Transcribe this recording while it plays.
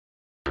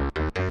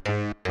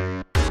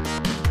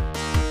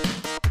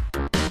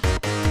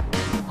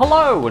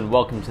Hello and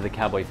welcome to the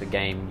Cowboy for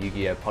Game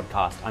Yu-Gi-Oh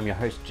podcast. I'm your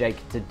host Jake.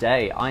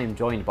 Today I am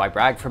joined by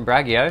Bragg from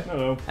Yugioh.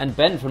 Hello. And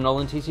Ben from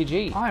Nolan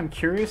TCG. I'm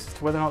curious as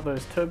to whether or not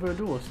those turbo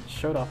duelists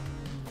showed up.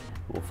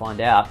 We'll find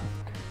out.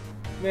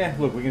 Yeah,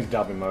 look, we can just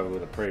dub him over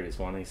with the previous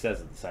one. He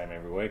says it the same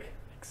every week.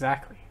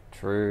 Exactly.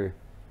 True.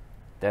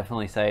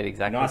 Definitely say it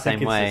exactly Nice the same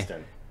and way.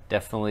 consistent.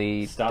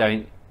 Definitely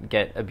don't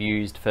get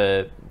abused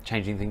for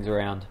changing things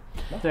around.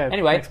 Yeah,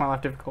 Anyway, makes my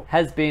life difficult.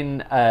 Has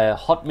been a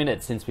hot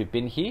minute since we've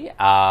been here,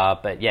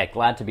 but yeah,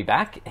 glad to be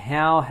back.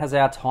 How has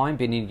our time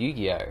been in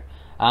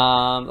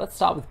Yu-Gi-Oh? Let's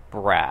start with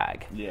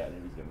Bragg. Yeah, I knew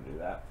he was going to do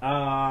that.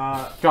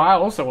 I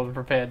also wasn't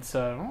prepared,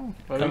 so...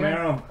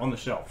 Camaro on the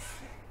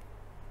shelf.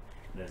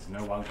 There's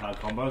no one-card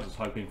combos. I was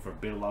hoping for a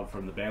bit of love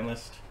from the ban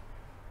list.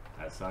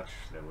 As such,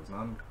 there was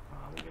none.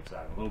 We'll get to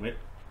that in a little bit.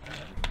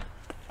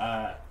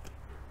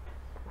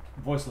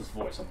 Voiceless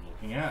Voice I'm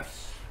looking at.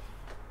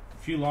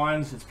 A few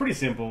lines. It's pretty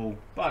simple,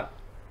 but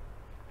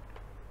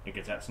it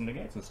gets out some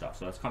negates and stuff,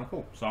 so that's kind of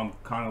cool. So I'm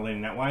kind of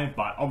leaning that way,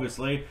 but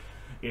obviously,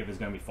 if there's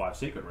going to be 5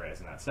 secret rares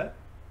in that set,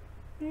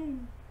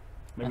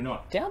 maybe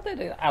not. Doubt that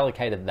it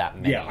allocated that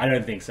many. Yeah, I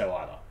don't think so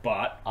either,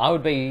 but... I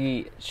would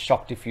be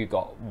shocked if you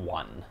got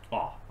one.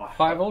 Oh,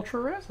 5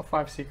 ultra rares or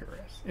 5 secret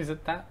rares? Is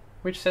it that?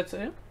 Which set's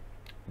it in?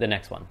 The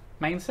next one.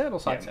 Main set or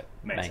side Yeah, set?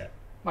 main set.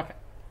 Okay.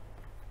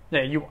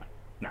 Yeah, you won.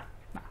 Nah.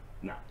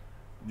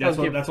 That's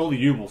all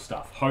the Yubel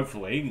stuff.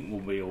 Hopefully,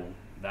 will be all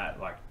that,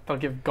 like... They'll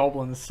give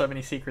goblins so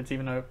many secrets,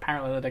 even though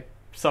apparently the deck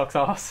sucks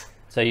ass.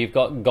 So you've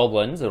got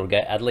goblins, it'll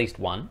get at least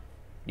one.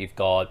 You've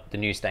got the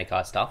new Snake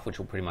Eye stuff, which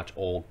will pretty much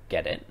all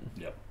get it.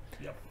 Yep.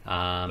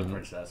 The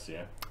princess,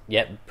 yeah.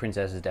 Yep,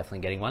 Princess is definitely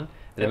getting one.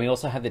 But then we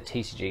also have the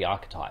TCG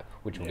archetype,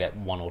 which will get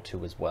 1 or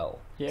 2 as well.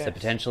 Yes. So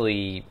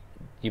potentially,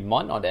 you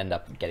might not end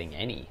up getting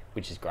any,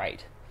 which is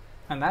great.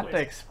 And that Please.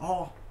 deck's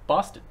Oh,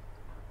 busted.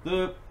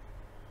 the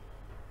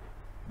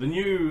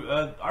new...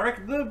 I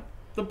reckon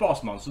the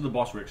boss monster, the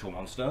boss ritual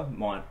monster,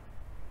 might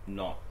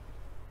not...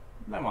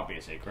 That might be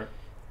a secret.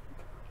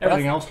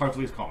 Everything else,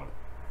 hopefully, is common.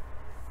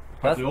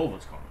 Hopefully all of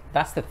it's common.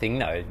 That's the thing,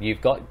 though. You've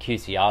got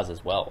QCRs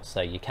as well,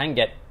 so you can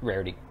get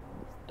rarity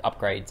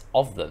upgrades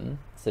of them.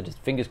 So just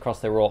fingers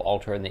crossed they're all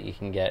ultra and that you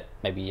can get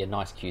maybe a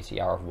nice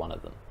QCR of one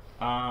of them.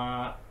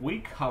 We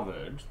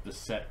covered the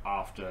set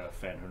after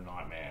Phantom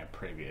Nightmare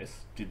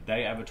previous. Did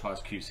they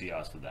advertise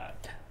QCRs for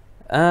that?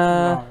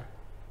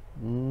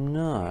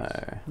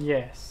 No.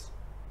 Yes.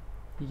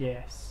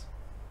 Yeah,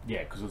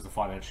 because it was the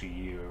financial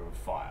year of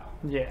fire.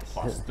 Yes.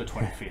 Plus the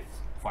 25th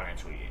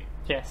financial year.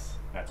 Yes.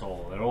 That's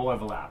all. They're all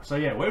overlapped. So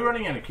yeah, we're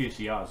running out of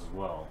QCRs as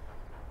well.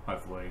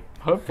 Hopefully.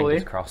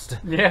 Fingers crossed.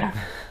 Yeah.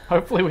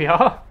 Hopefully we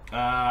are.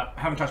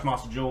 Haven't touched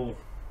Master Jewel.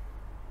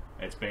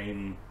 It's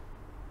been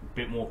a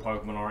bit more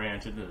Pokemon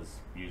oriented as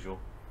usual.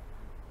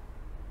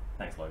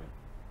 Thanks, Logan.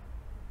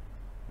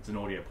 It's an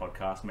audio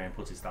podcast. Man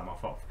puts his thumb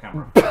off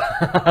camera.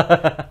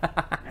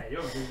 Hey,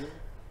 yours.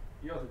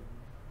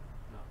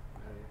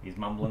 He's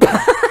mumbling.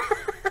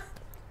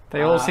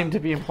 They all seem to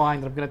be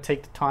implying that I'm going to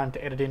take the time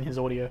to edit in his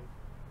audio.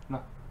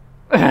 No.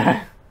 Oh,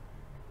 I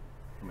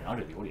mean, I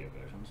do the audio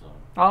version, so...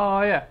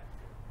 yeah.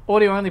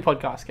 Audio only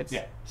podcast gets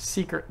Yeah.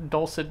 secret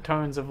dulcet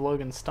tones of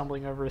Logan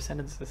stumbling over his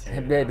sentences.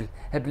 Yeah, then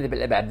it probably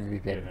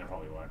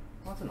won't.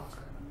 Well, that's a nice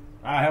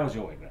guy. How was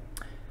your week, then?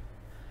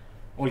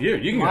 Or you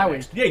can My go week.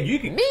 next. Yeah, you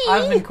can.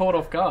 I've been caught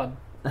off guard.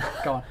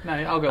 Go on. No,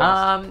 I'll go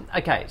last.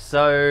 Okay,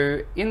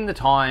 so in the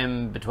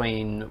time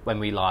between when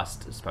we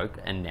last spoke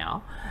and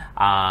now,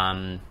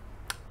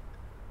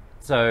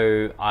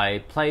 so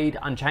I played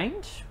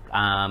Unchained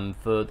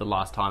for the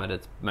last time at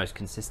its most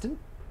consistent.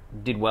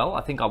 Did well.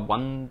 I think I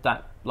won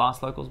that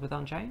last locals with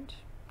Unchained,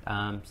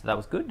 so that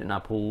was good. And I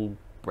pulled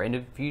Brand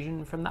of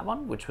Fusion from that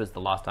one, which was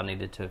the last I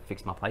needed to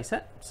fix my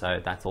playset.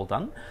 So that's all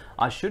done.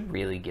 I should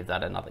really give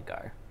that another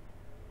go.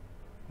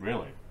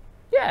 Really?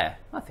 Yeah,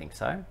 I think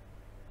so.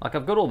 Like,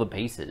 I've got all the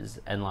pieces,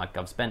 and like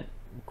I've spent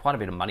quite a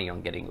bit of money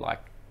on getting like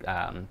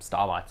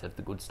starlights of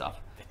the good stuff.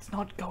 It's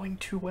not going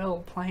too well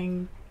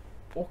playing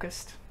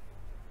August.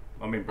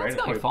 I mean, It's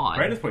going fine.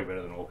 Brandon's probably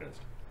better than Orcust.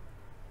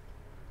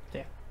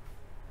 Yeah.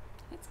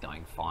 It's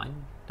going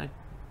fine. Don't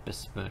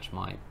besmirch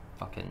my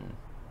fucking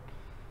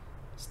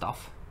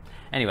stuff.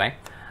 Anyway,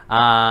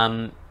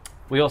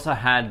 we also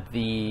had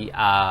the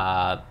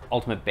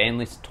Ultimate Ban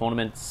List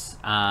tournaments,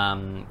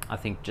 I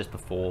think just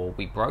before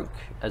we broke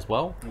as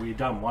well. Well,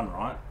 done one,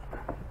 right?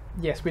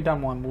 Yes, we've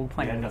done one. We'll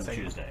play Yeah, it done next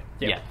Tuesday.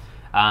 Yeah.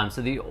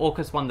 So the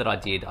Orcus one that I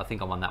did, I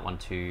think I won that one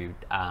too.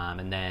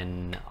 And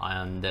then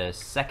on the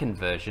second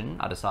version,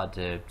 I decided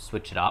to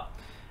switch it up.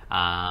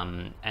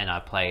 And I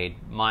played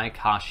my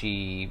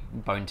Kashi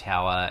Bone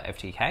Tower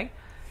FTK.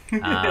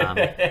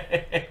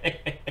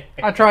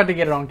 I tried to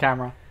get it on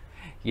camera.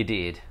 You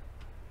did.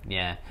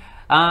 Yeah.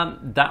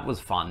 That was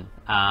fun.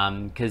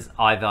 Because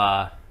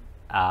either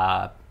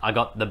I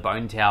got the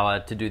Bone Tower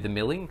to do the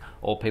milling,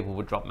 or people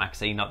would drop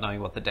Maxi not knowing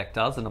what the deck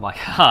does, and I'm like,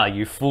 ha,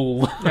 you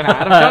fool. You're gonna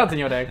add cards in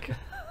your deck.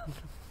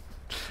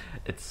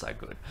 It's so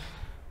good.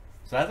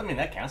 So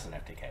that counts as an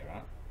FTK,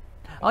 right?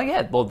 Oh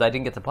yeah, well they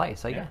didn't get to play,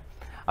 so yeah.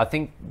 I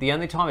think the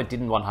only time it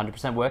didn't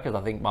 100% work is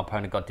I think my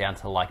opponent got down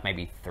to like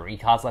maybe 3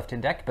 cards left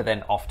in deck, but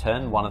then off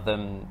turn, one of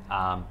them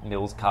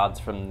mills cards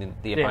from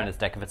the opponent's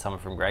deck if it's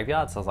someone from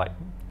graveyard. So I was like,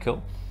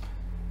 cool.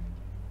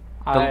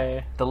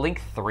 The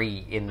Link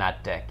 3 in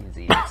that deck is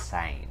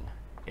insane.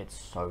 It's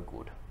so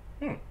good.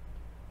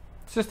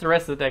 It's just the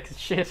rest of the deck is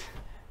shit.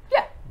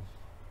 Yeah.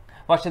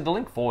 Well, actually, the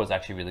Link 4 is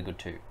actually really good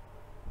too.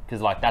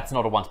 Because, like, that's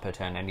not a once per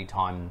turn. Any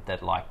time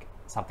that, like,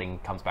 something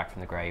comes back from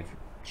the grave,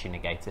 she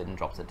negates it and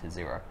drops it to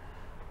 0.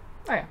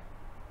 Oh, yeah.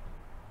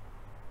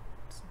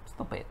 It's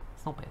not bad.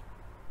 It's not bad.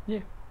 Yeah.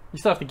 You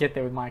still have to get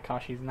there with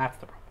Mayakashis, and that's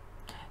the problem.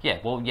 Yeah,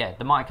 well, yeah,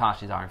 the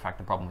Mayakashis are, in fact,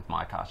 the problem with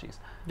Mayakashis.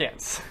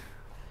 Yes.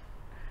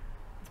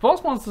 The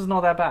boss monster's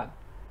not that bad.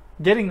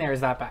 Getting there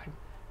is that bad.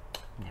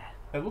 Yeah.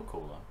 They look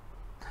cool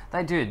though.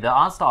 They do. The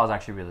art style is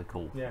actually really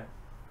cool. Yeah.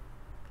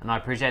 And I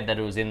appreciate that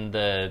it was in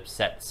the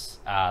sets,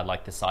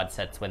 like the side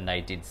sets when they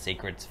did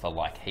secrets for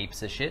like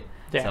heaps of shit.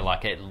 Yeah. So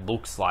like it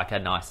looks like a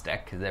nice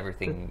deck because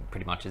everything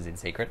pretty much is in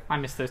secret. I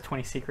miss those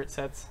 20 secret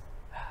sets.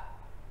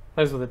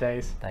 Those were the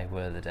days. They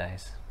were the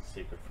days.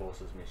 Secret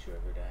forces miss you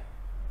every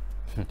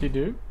day. You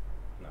do?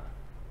 No.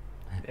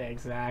 Yeah,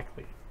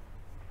 exactly.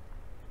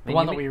 The mean,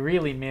 one you that we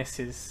really miss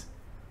is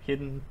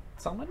Hidden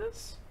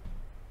Summoners.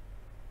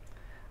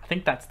 I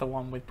think that's the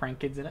one with Prank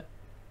Kids in it.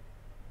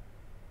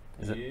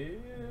 Is it?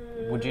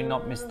 Yeah. Would you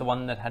not miss the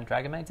one that had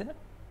Dragon Maids in it?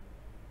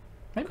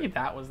 Maybe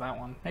that was that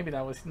one. Maybe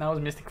that was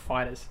Mystic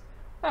Fighters.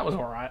 That was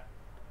alright.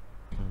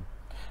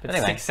 But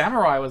Anyway. Six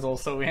Samurai was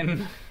also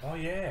in. Oh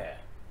yeah.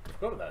 I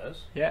forgot about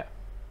those. Yeah.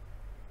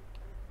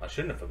 I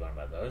shouldn't have forgotten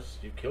about those.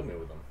 You killed me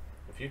with them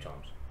a few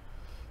times.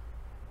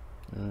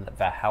 And the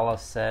Valhalla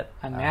set.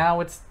 And now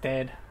it's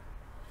dead.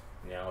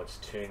 Now it's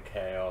Toon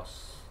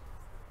Chaos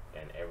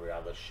and every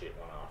other shit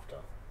one after.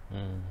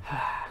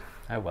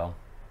 Oh well.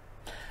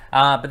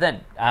 But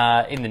then,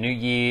 in the new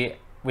year,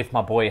 with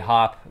my boy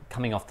Harp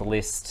coming off the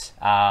list,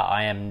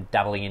 I am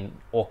dabbling in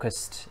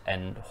Orcust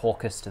and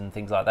Hawkust and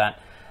things like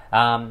that.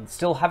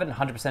 Still haven't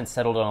 100%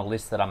 settled on a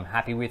list that I'm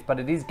happy with, but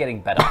it is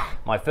getting better.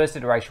 My first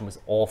iteration was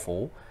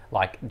awful.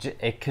 Like,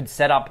 it could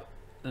set up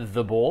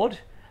the board,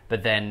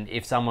 but then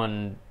if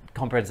someone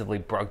comprehensively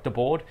broke the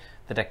board,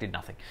 the deck did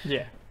nothing.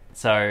 Yeah.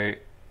 So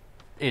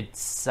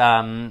it's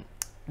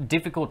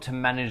difficult to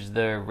manage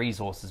the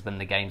resources when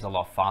the game's a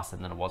lot faster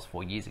than it was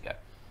 4 years ago.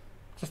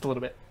 Just a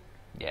little bit.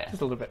 Yeah.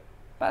 Just a little bit.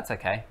 But that's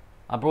okay.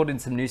 I brought in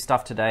some new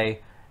stuff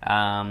today.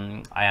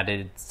 I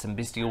added some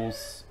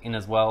Bestials in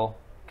as well,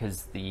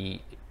 because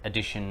the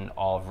addition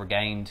of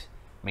Regained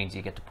means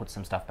you get to put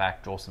some stuff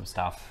back, draw some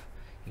stuff.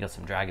 You got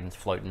some dragons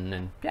floating,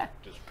 and yeah.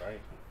 Just great.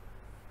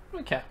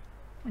 Okay.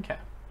 Okay.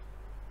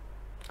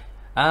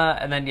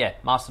 And then yeah,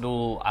 Master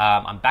Duel.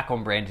 I'm back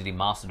on branded in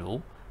Master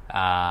Duel.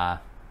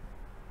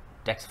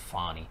 Deck's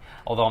funny,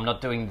 although I'm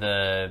not doing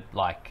the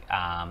like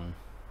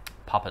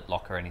puppet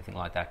lock or anything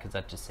like that because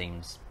that just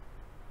seems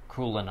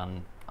cruel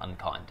and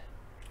unkind.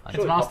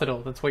 It's Master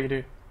Duel. That's what you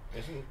do.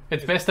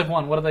 It's best of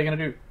one. What are they going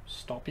to do?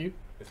 Stop you?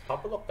 Is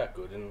Puppet Lock that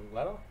good in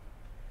ladder?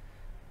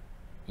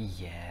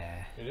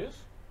 Yeah. It is?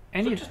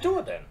 Any, So just do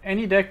it then.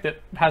 any deck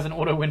that has an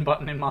auto win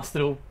button in Master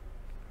Duel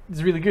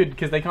is really good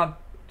because they can't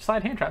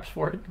side hand traps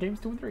for it. Games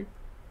 2 and 3.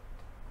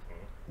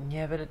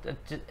 Yeah, but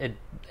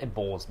it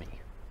bores me.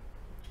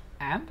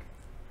 And?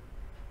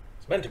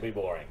 It's meant to be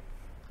boring.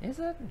 Is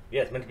it?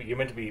 Yeah, it's meant to be. You're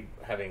meant to be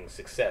having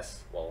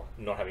success while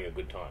not having a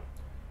good time.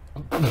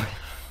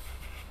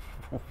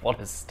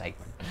 What a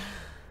statement.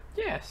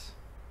 Yes.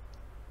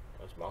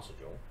 That's Master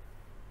Duel.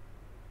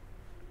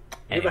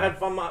 Anyway. You ever had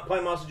fun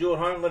playing Master Duel at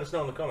home? Let us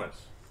know in the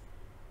comments.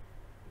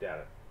 Doubt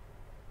it.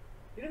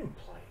 You didn't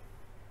play.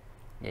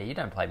 Yeah, you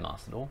don't play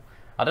Master Duel.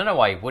 I don't know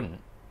why you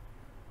wouldn't.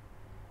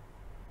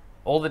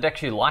 All the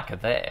decks you like are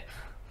there.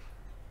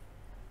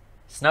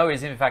 Snow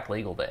is in fact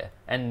legal there.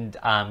 And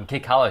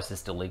Kid Carlos is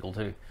still legal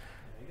too. Yeah,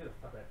 you gotta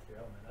fuck that 2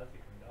 element, that's you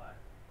can die.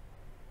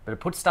 But it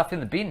puts stuff in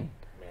the bin.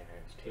 Man,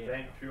 it's It 10.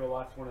 ain't pure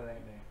Lightsworn, it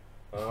ain't me.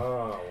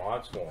 Oh,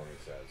 Lightsworn,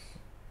 he says.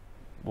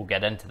 We'll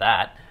get into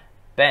that.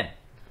 Ben.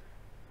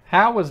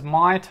 How was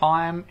my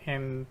time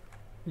in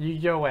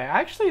Yugioh? I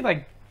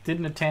actually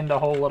didn't attend a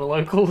whole lot of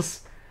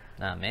locals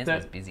Nah, man's that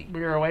was busy. we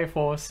were away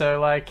for.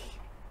 So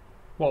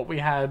we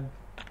had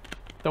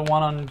the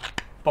one on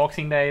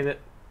Boxing Day that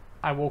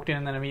I walked in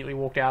and then immediately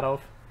walked out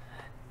of.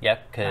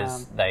 Yep,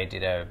 because they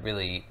did a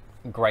really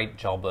great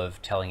job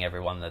of telling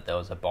everyone that there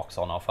was a box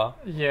on offer.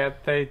 Yeah,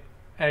 they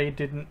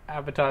didn't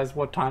advertise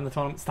what time the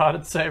tournament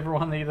started, so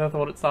everyone either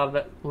thought it started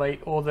at late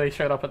or they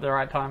showed up at the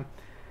right time.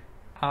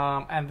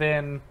 And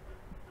then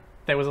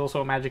there was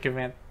also a Magic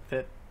event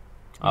that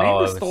made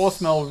the store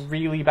smell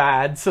really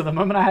bad. So the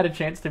moment I had a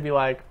chance to be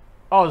like,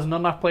 "Oh, there's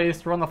not enough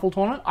players to run the full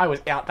tournament," I was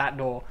out that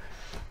door.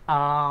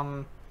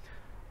 And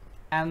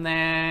And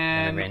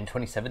then they ran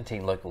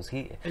 2017 locals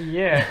here.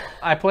 yeah,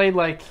 I played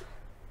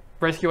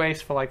Rescue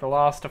Ace for the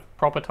last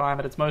proper time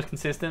at its most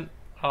consistent.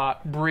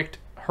 Bricked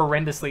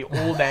horrendously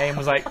all day and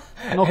was like,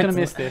 not gonna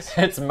miss this.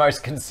 It's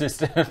most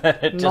consistent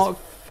that it just Not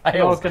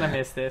fails. gonna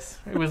miss this.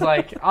 It was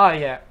like, oh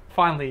yeah,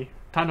 finally,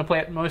 time to play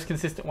it most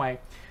consistent way.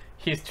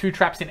 he has 2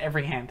 traps in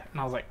every hand.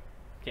 And I was like,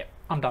 yeah,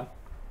 I'm done.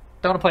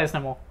 Don't want to play this no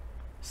more.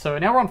 So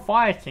now we're on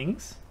Fire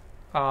Kings.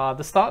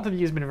 The start to the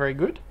year has been very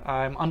good.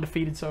 I'm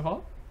undefeated so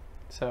far.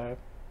 So,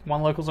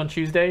 won locals on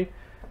Tuesday.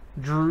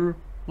 Drew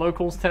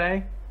locals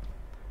today.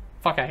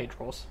 Fuck, I hate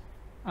draws.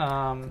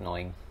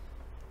 Annoying.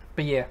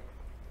 But yeah.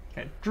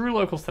 Okay, drew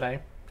locals today,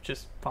 which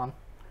is fun.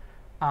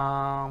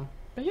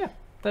 But yeah,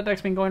 that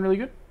deck's been going really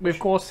good. We, of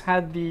course,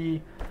 had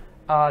the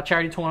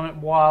charity tournament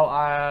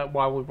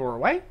while we were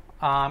away.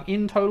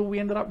 In total, we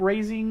ended up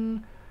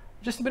raising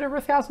just a bit over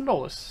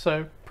 $1,000.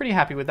 So, pretty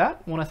happy with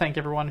that. Want to thank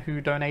everyone who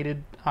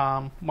donated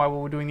while we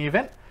were doing the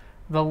event.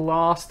 The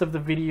last of the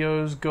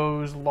videos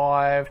goes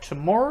live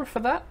tomorrow for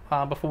that,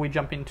 before we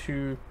jump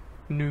into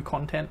new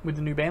content with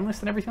the new ban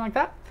list and everything like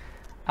that.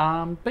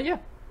 But yeah,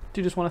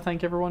 do just want to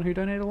thank everyone who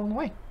donated along the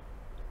way.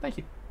 Thank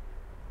you.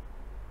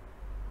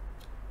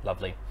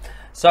 Lovely.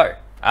 So,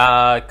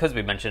 because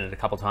we mentioned it a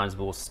couple of times,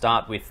 we'll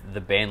start with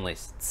the ban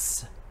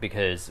lists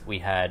because we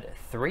had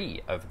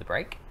 3 over the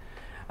break.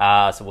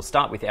 So we'll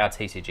start with our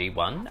TCG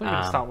one. I thought you were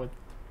going to start with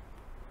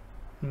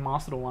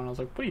Master Duel one. I was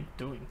like, what are you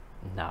doing?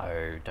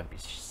 No, don't be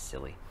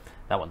silly.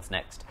 That one's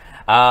next.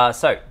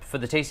 So, for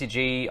the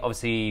TCG,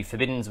 obviously,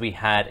 Forbiddens, we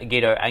had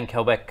Yugioh and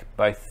Kelbeck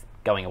both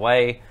going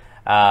away.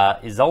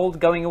 Isolde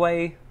going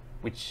away,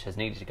 which has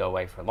needed to go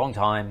away for a long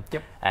time.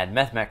 Yep. And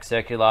Mathmax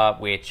Circular,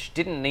 which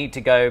didn't need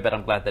to go, but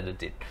I'm glad that it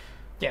did.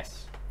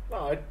 Yes.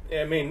 No,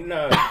 I mean,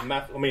 no,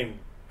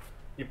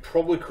 you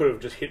probably could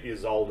have just hit the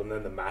Isolde and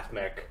then the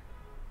Mathmech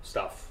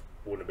stuff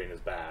wouldn't have been as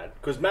bad.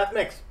 Because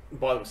Mathmechs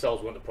by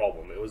themselves weren't the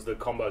problem. It was the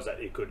combos that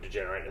it could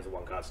degenerate as a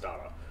 1-card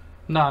starter.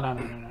 No.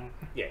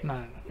 Yeah.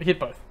 No. Hit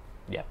both.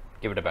 Yeah,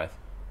 give it a both.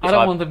 I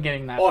don't want them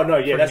getting that. Oh, no,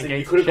 yeah, that's it. You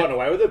negates could have shit. gotten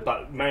away with it,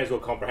 but may as well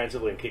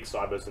comprehensively and kick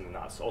Cybers in the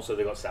nuts. Also,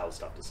 they got salad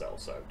stuff to sell,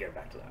 so get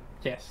back to that.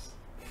 Yes.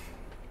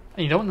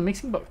 And you don't want them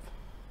mixing both.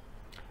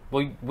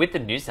 Well, with the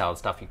new salad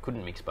stuff, you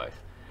couldn't mix both.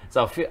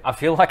 So I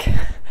feel like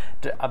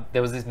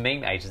there was this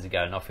meme ages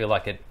ago, and I feel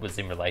like it was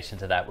in relation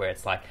to that, where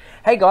it's like,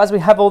 hey guys, we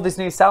have all this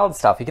new salad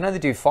stuff. You can only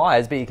do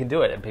fires, but you can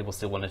do it. And people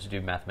still wanted to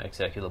do Mathmatics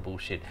Circular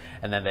bullshit.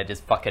 And then they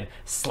just fucking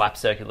slap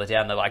Circular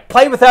down. They're like,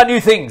 play with our new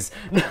things!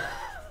 It's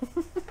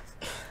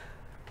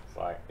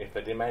like, if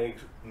they didn't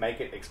make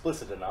it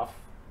explicit enough,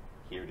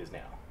 here it is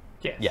now.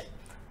 Yes. Yeah.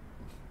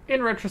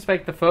 In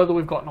retrospect, the further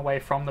we've gotten away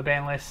from the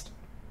ban list,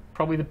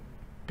 probably the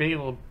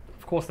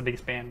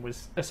biggest ban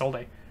was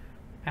Isolde.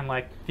 And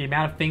like the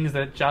amount of things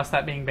that just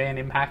that being banned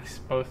impacts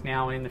both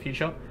now and in the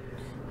future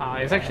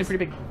is actually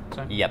pretty big.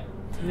 So, Yep.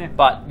 yeah.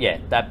 But yeah,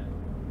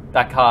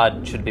 that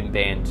card should have been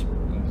banned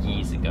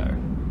years ago.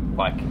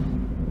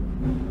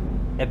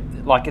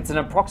 Like it's an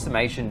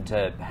approximation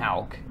to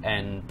Hulk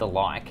and the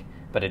like,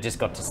 but it just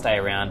got to stay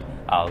around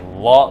a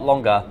lot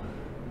longer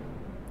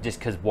just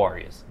because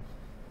Warriors.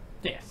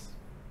 Yes.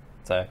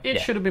 So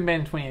It should have been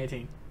banned in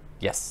 2018.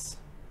 Yes.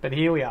 But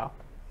here we are.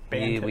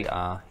 Banned Here we it.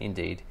 are,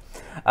 indeed.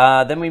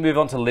 Then we move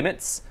on to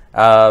limits.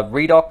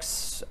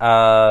 Redox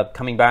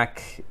coming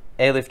back,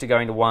 Airlifter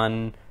going to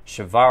 1,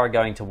 Shavara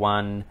going to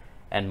 1,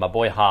 and my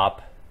boy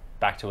Harp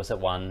back to us at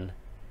 1.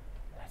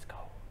 Let's go.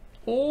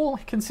 All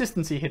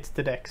consistency hits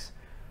the decks.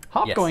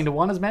 Harp Yes. going to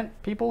 1 has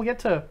meant people get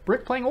to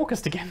brick playing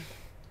Orcust again.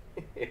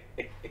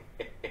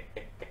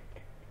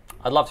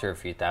 I'd love to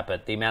refute that,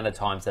 but the amount of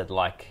times that,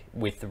 like,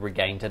 with the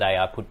Regain today,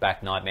 I put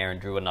back Nightmare and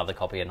drew another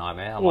copy of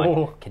Nightmare. I'm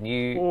like, can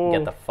you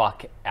get the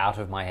fuck out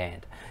of my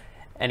hand?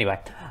 Anyway,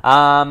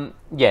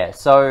 yeah,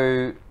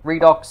 so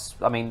Redox,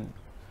 I mean,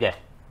 yeah,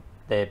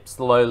 they're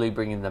slowly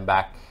bringing them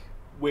back.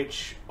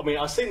 Which, I mean,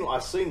 I've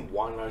seen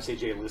one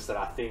OCG list that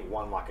I think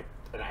won like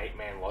an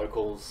 8-man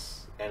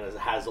locals, and it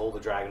has all the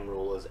Dragon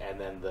Rulers and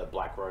then the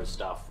Black Rose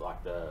stuff,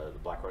 like the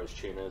Black Rose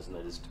tuners, and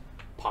they just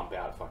pump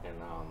out fucking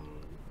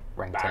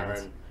Rank Baron.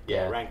 10s.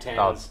 Yeah, rank 10s.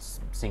 Oh,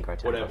 Synchro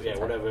 10s. Whatever, yeah,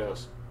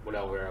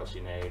 whatever else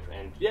you need.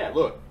 And yeah,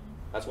 look,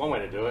 that's one way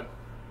to do it.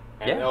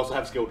 And Yeah. they also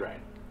have skill drain.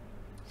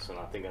 So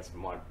I think that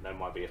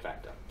might be a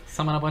factor.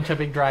 Summon a bunch of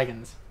big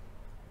dragons.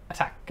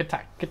 Attack.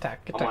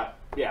 I'm like,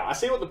 yeah, I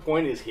see what the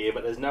point is here,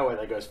 but there's no way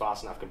that goes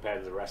fast enough compared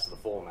to the rest of the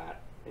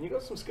format. And you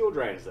got some skill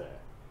drains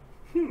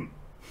there.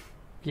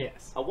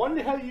 Yes. I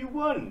wonder how you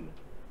won.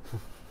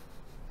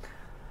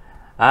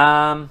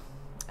 And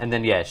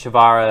then, yeah,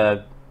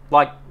 Shavara,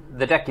 like,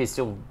 the deck is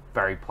still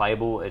very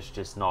playable. It's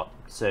just not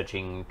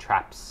searching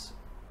traps,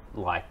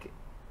 like,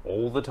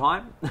 all the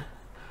time.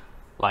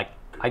 Like,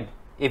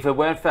 if it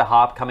weren't for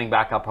Harp coming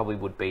back, I probably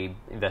would be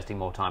investing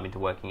more time into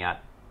working out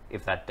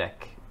if that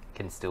deck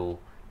can still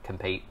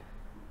compete.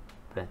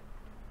 But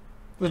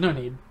There's no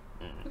need.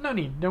 No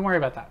need. Don't worry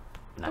about that.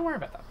 No. Don't worry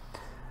about that.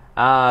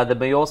 then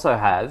we also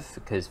have,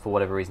 because for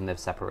whatever reason they've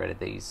separated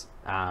these,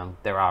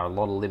 there are a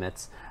lot of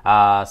limits.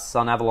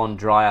 Sun, Avalon,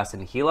 Dryas,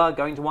 and Healer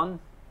going to 1.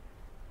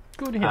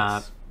 Good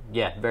hits.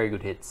 Yeah, very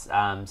good hits.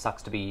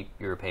 Sucks to be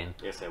European.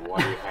 Yes, so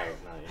why do you hate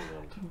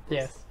England?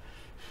 Yes.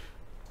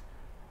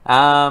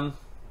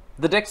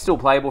 The deck's still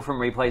playable from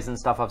replays and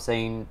stuff I've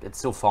seen. It's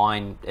still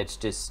fine. It's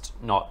just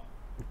not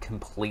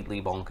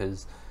completely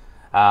bonkers.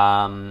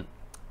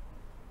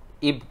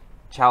 Ib,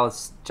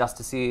 Chalice,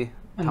 Justiciar.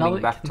 Another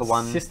back to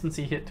one.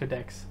 consistency hit to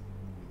decks.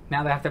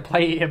 Now they have to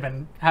play him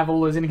and have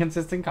all those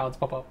inconsistent cards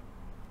pop up.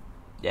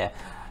 Yeah.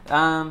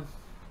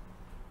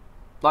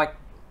 Like,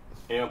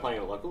 Anyone playing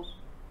at locals?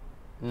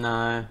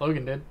 no,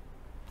 Logan did.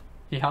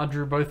 He hard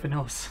drew both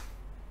vanillas.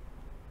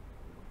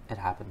 it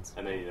happens.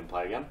 And then he didn't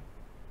play again?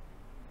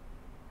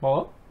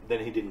 What?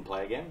 Then he didn't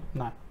play again?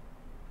 No.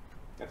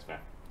 That's fair.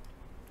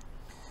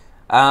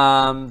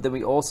 Then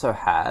we also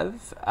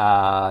have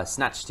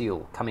Snatch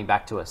Steel coming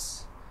back to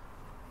us.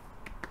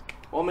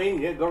 Well, I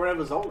mean, yeah, go around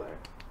the Zol there.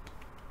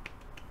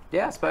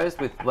 Yeah, I suppose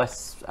with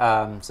less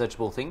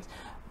searchable things.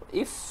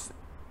 If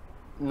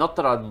not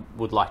that I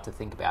would like to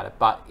think about it,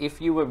 but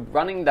if you were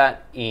running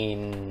that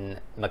in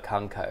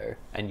Makunko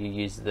and you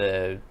use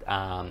the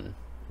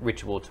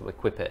ritual to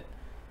equip it,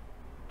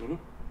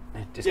 Mm-hmm.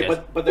 it just Yeah, goes,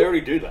 but they already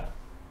do that.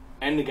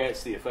 And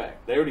negates the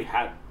effect. They already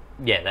had.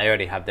 yeah, they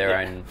already have their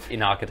Yeah. own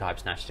in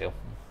archetype Snatch Steel.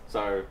 So,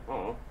 I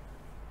don't know.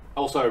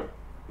 Also,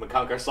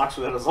 Makunko sucks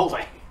without a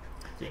Zoltan.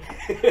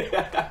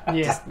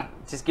 Yeah.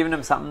 Just giving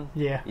them something.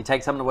 Yeah. You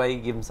take something away, you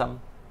give them something.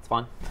 It's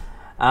fine.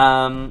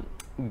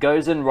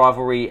 Gozen,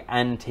 Rivalry,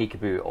 and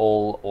Tikaboo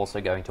all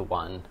also going to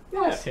 1.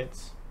 Nice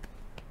hits.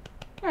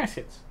 Nice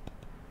hits.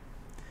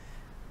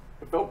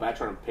 I felt bad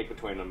trying to pick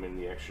between them in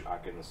the extra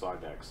in the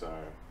side deck, so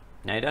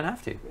No, you don't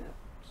have to. yeah.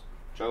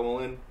 Show them all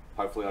in.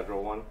 Hopefully I draw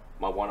one.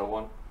 My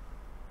 101.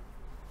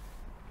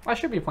 I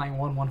should be playing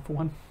 1 for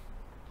 1.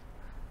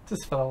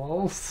 Just for the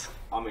lols.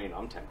 I mean,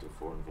 I'm tempted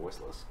for him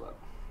voiceless, but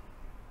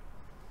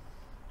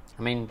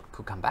I mean,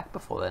 could come back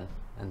before then,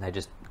 and they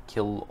just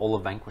kill all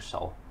of Vanquish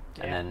Soul,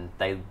 Yeah. and then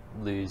they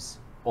lose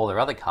all their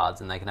other cards,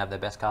 and they can have their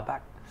best card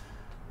back.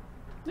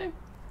 Yeah.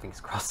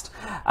 Fingers crossed.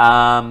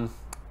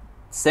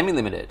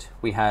 Semi-limited,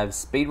 we have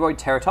Speedroid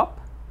Terratop,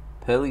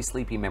 Pearly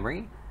Sleepy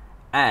Memory,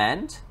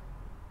 and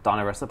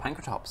Dino Wrestler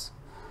Pancratops.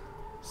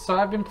 So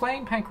I've been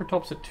playing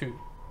Pancratops at 2.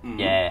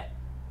 Yeah,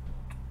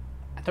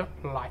 I don't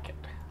like it.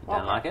 you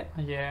don't like it?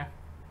 Yeah.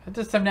 I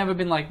just have never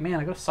been like, man,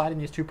 I got to side in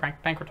these 2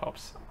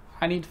 Pancratops.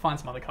 I need to find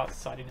some other cards to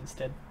side in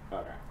instead.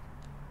 okay.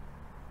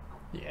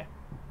 Yeah.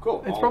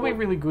 Cool. It's probably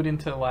really good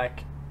into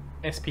like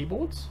SP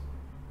boards.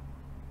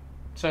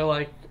 So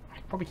like, I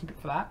could probably keep it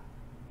for that.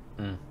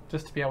 Mm.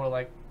 Just to be able to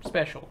like,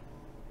 special,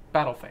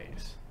 battle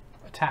phase,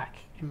 attack,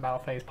 in battle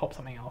phase, pop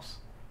something else.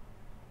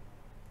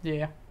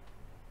 Yeah.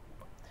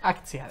 I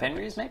can see how that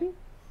Fenris, goes. maybe?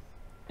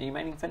 Are you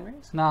maining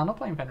Fenris? Nah, I'm not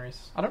playing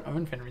Fenris. I don't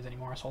own Fenris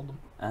anymore, I sold them.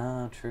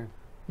 Ah, true.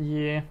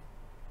 Yeah.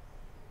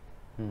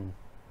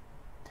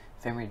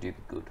 Fenris do be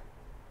good.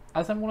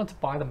 I just wanted to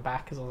buy them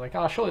back because I was like,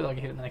 oh, surely they'll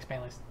get hit in the next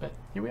ban list. But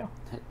here we are.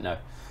 No.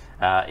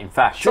 In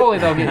fact... Surely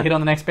they'll get hit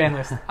on the next ban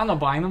list. I'm not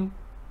buying them.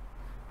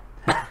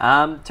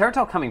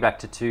 Terratop coming back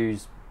to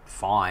 2's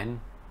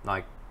fine.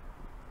 Like,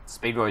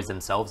 Speedroids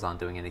themselves aren't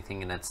doing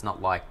anything, and it's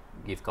not like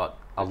you've got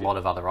a lot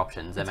of other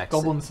options. It's MX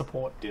Goblin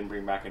support. Didn't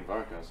bring back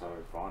Invoker, so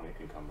fine, it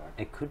can come back.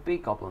 It could be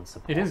Goblin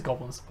support. It is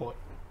Goblin support.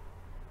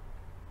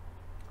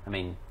 I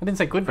mean, I didn't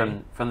say could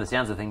be. from the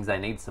sounds of things, they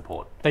need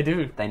support. They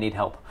do. They need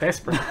help.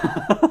 Desperate.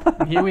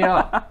 And here we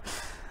are.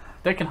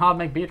 They can hard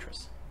make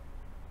Beatrice.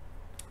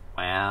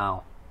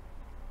 Wow.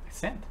 They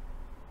send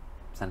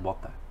Send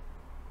what, though?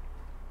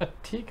 a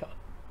tier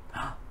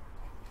card.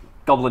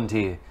 Goblin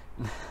tier.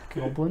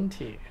 Goblin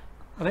tier.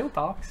 Are they all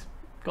darks?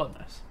 God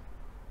knows.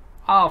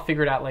 I'll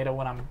figure it out later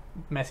when I'm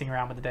messing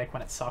around with the deck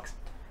when it sucks.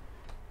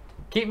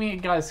 Keep me,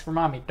 guys,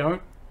 remind me,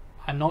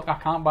 I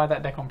can't buy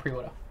that deck on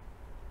pre-order.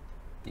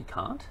 You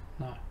can't?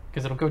 No,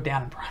 because it'll go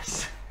down in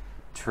price.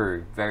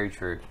 True. Very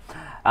true.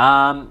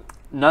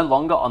 No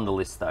longer on the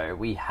list, though.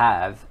 We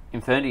have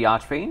Infernity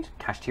Archfiend,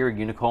 Kashtira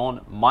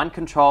Unicorn, Mind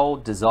Control,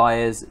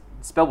 Desires,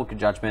 Spellbook of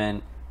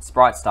Judgment,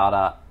 Sprite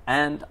Starter,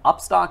 and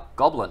Upstart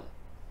Goblin.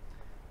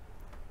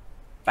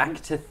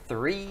 Back to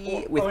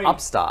 3 with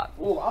Upstart.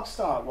 Well,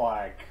 Upstart,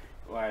 like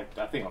I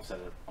think I've said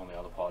it on the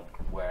other pod,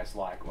 where it's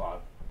like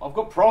I've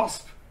got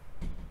Prosp.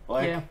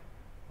 Like, Yeah.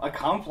 I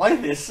can't play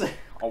this.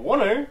 I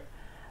want to.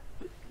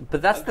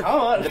 But that's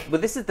can't.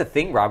 But this is the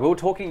thing, right? We were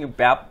talking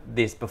about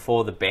this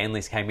before the ban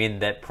list came in,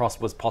 that Prost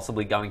was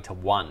possibly going to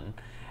 1,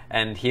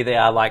 and here they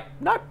are, like,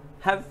 nope,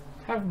 have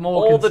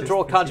more all the draw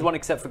consistency. cards you want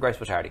except for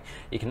Graceful Charity.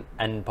 You can,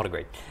 and Pot of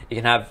Greed. You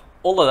can have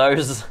all of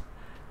those.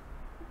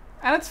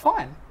 And it's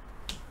fine.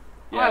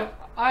 Yeah.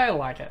 I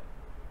like it.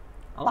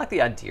 I like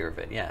the idea of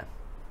it. Yeah,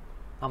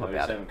 I'm about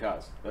it. 37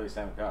 cards.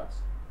 37 cards.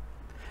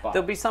 But,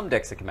 There'll be some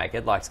decks that can make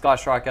it, like Sky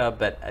Striker,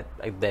 but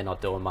they're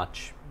not doing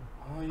much.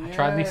 oh, yeah. I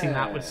tried mixing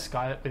that with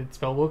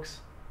spellbooks.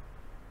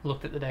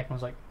 Looked at the deck and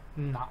was like,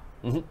 nah.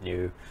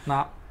 New.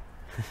 Nah.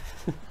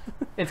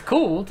 It's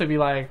cool to be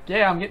like,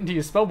 yeah, I'm getting to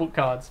use spellbook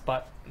cards,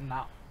 but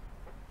nah.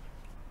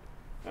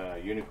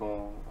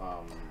 Unicorn.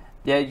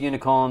 Yeah,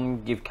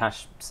 Unicorn, give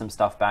Cash some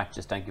stuff back,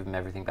 just don't give him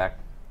everything back.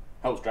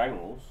 Hell's Dragon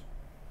Rules.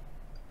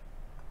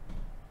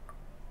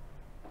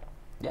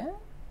 Yeah?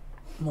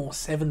 More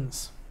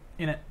 7s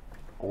in it.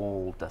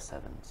 All the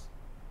 7s.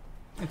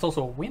 It's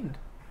also a wind.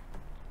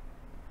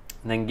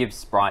 And then give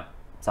Sprite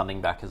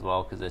something back as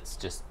well, because it's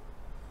just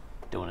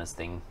doing its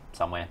thing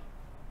somewhere.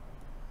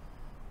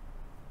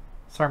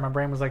 Sorry, my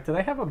brain was like, do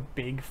they have a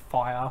big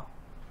fire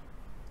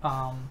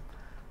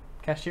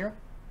Kashtira?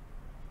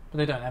 But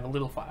they don't have a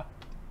little fire.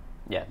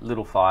 Yeah,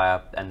 little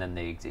fire, and then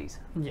the Xyz.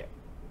 Yeah.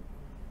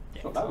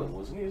 It's not that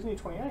little, isn't he? Isn't he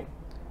 28?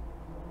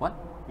 What?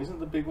 Isn't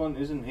the big one,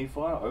 isn't he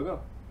fire? Ogre?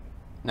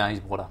 No,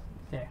 he's water.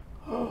 Yeah.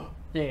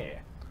 Yeah.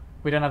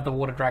 We don't have the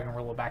water dragon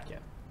ruler back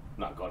yet.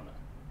 No, God, no.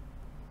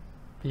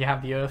 You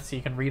have the earth, so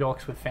you can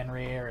redox with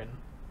Fenrir, and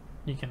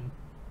you can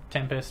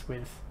Tempest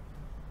with...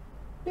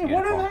 Yeah,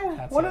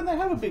 Beautiful. why don't they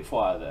have a big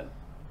fire then?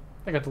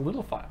 They got the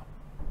little fire.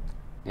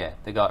 Yeah,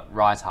 they got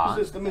Rise Heart,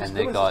 There's the and mixed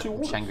they elements, got two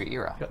waters.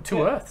 Shangri-Ira. You got two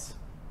Yeah. earths.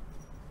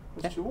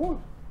 There's two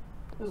waters.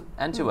 And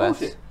There's two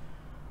bullshit. Earths.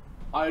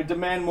 I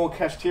demand more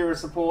Kashtira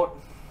support.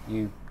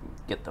 You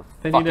get the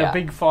They fuck need a out.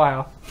 big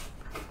fire.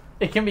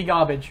 It can be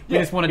garbage. We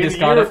just want to in the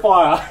discard year it. of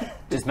fire.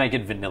 Just make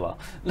it vanilla.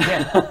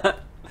 Yeah.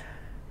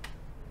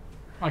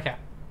 Okay.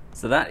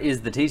 So that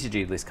is the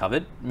TCG list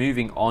covered.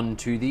 Moving on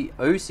to the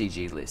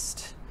OCG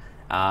list.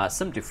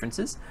 Some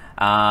differences.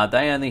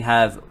 They only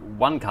have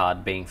one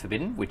card being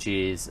forbidden, which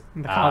is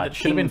The card that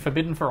should have King- been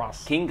forbidden for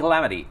us. King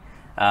Calamity.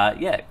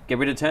 Yeah, get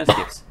rid of turn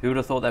skips. Who would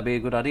have thought that'd be a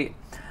good idea?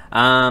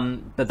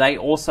 But they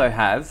also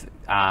have,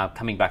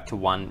 coming back to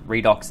one,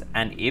 Redox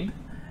and Ib.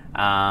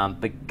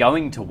 But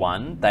going to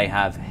one, they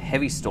have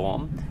Heavy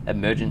Storm,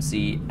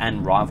 Emergency,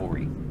 and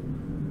Rivalry.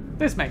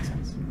 This makes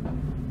sense.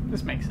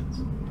 This makes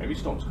sense. Heavy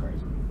Storm's crazy.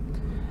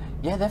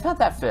 Yeah, they've had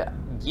that for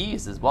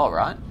years as well,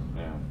 right?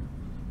 Yeah.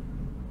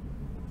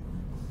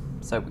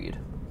 So weird.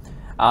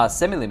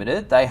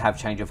 Semi-limited, they have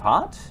Change of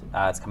Heart.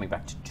 It's coming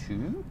back to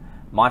 2.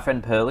 My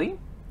Friend Pearly,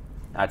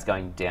 it's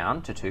going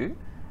down to 2.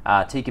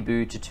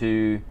 Tikaboo to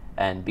 2.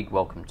 And Big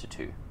Welcome to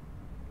 2.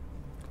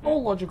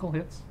 All logical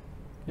hits.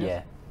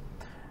 Yes.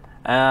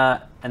 Yeah.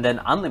 And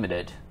then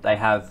Unlimited, they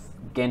have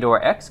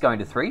Gandora X going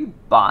to 3,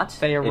 but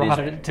They it is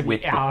errata it to be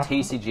with the our-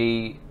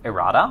 TCG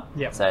errata,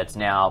 Yep. so it's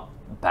now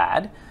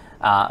bad.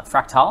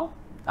 Fractal,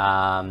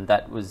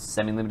 that was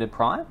semi-limited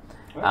prior.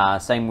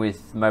 Same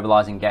with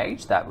Mobilize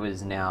Engage, that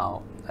was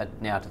now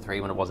to 3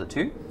 when it was at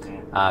 2.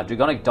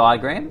 Dragonic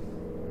Diagram,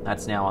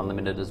 that's now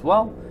unlimited as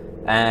well.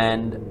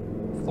 And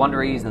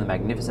Flunderies and the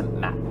Magnificent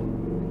Map.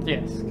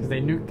 Yes, because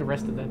they nuked the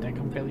rest of their deck,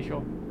 I'm fairly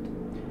sure.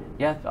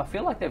 Yeah, I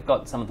feel like they've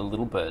got some of the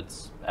little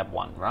birds at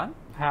 1, right?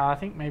 I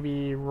think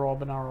maybe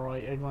Robin or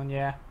Eglin,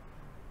 yeah.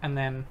 And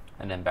then,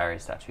 And then Barrier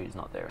Statue's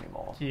not there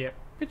anymore. yeah.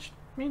 Which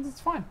means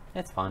it's fine.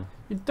 It's fine.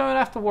 You don't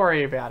have to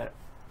worry about it.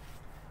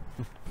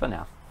 For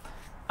now.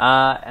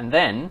 And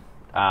then,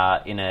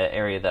 in an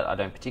area that I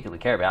don't particularly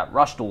care about,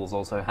 Rush Duels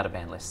also had a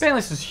ban list. Ban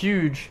list is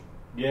huge.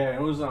 Yeah,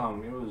 it was.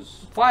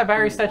 Fire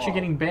Barrier pretty statue wild.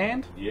 getting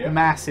banned? Yeah.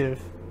 Massive.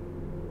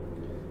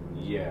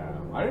 Yeah,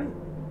 I don't.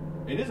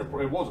 It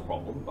was a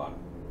problem, but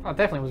Oh,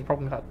 definitely was a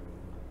problem with that.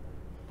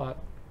 But,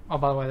 oh,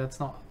 by the way, there's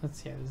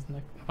there's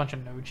a bunch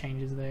of no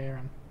changes there.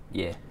 And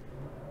Yeah.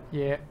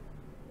 yeah,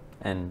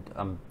 And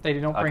they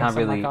did not I bring can't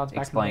some of my really cards back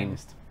in explain- the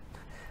list.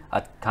 I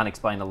can't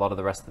explain a lot of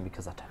the rest of them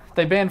because I don't.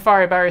 They banned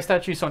Fire Barrier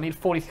statue, so I need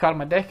 40th card in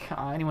my deck.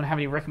 Anyone have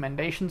any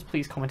recommendations?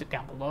 Please comment it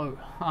down below.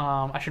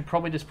 I should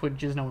probably just put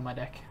Gizno in my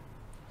deck.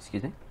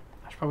 Excuse me?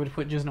 I should probably just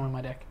put Gizno in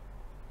my deck.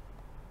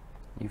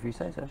 If you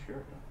say so. sure.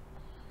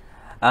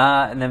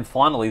 And then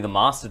finally, the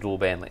Master Duel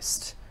ban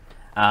list.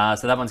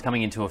 So that one's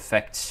coming into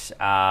effect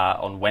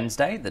on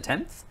Wednesday, the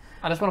 10th.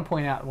 I just want to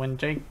point out, when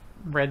Jake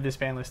read this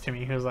ban list to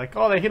me, he was like,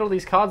 oh, they hit all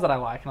these cards that I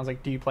like. And I was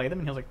like, do you play them?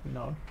 And he was like,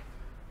 no.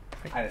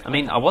 I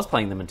mean, I was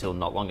playing them until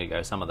not long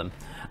ago, some of them.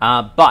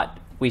 But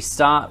we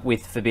start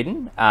with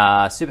Forbidden.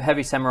 Super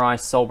Heavy Samurai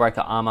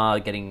Soulbreaker Armor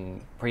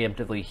getting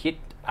preemptively hit,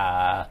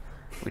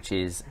 which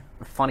is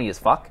funny as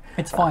fuck.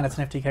 It's fine, it's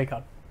an FTK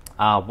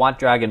card. White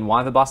Dragon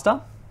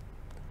Wyverbuster.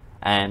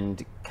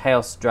 And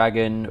Chaos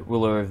Dragon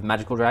Ruler of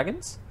Magical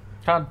Dragons.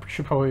 Card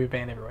should probably be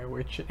banned everywhere,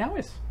 which it now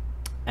is.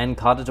 And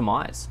Card of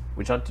Demise,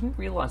 which I didn't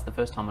realise the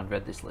first time I'd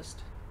read this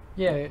list.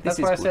 Yeah, that's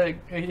is why I good. said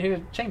it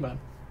hit Chainburn.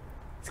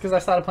 It's because I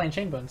started playing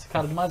Chainburn, so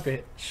Card of Demise be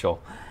hit. Sure.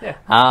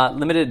 Yeah.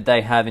 Limited,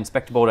 they have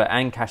Inspector Border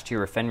and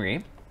Kashtira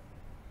Fenrir.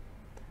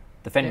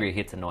 The Fenrir Yeah.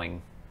 hit's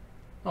annoying.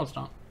 No, it's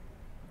not.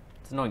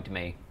 It's annoying to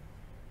me.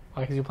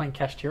 Why, because you're playing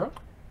Kashtira?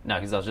 No,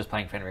 because I was just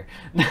playing Fenrir.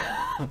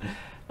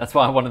 That's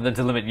why I wanted them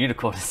to limit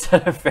Unicorn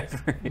instead of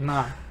Fenrir.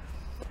 No.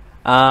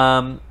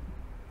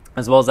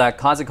 As well as that,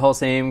 Kaiser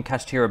Colosseum,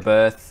 Kashtira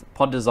Birth,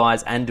 Pod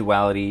Desires and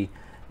Duality,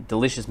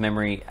 Delicious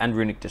Memory, and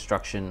Runic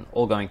Destruction,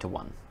 all going to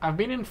 1. I've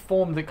been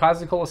informed that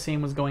Kaiser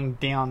Colosseum was going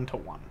down to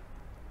 1.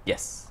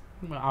 Yes.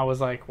 I was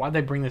like, why'd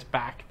they bring this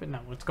back? But no,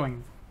 it's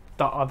going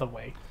the other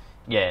way.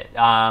 Yeah,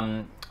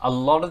 a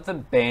lot of the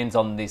bans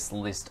on this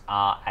list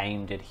are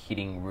aimed at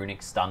hitting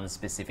Runic Stun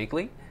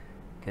specifically,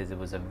 because it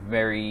was a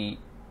very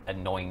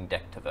annoying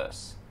deck to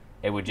verse.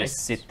 It would just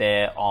sit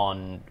there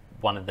on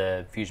one of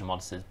the fusion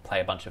monsters,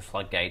 play a bunch of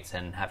floodgates,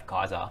 and have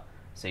Kaiser,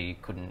 so you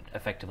couldn't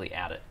effectively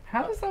out it.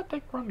 How does that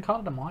deck run Card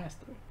of Demise,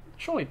 though?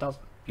 Surely it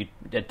doesn't.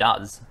 It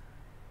does.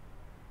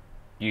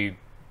 You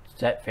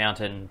set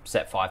Fountain,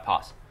 set 5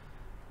 pass.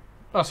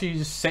 Oh, so you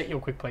just set your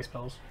quick play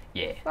spells.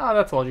 Yeah. Oh,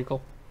 that's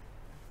logical.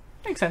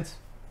 Makes sense.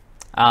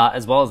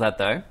 As well as that,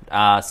 though,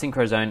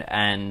 Synchro Zone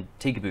and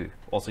Tikaboo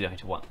also going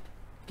to 1.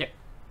 Yep.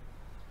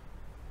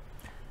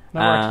 No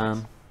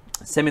worries.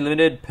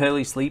 Semi-limited,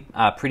 Pearly Sleep,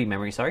 Pretty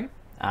Memory, sorry,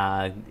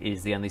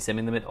 is the only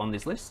semi-limit on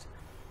this list.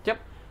 Yep.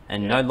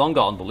 And no longer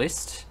on the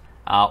list,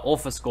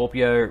 Orpha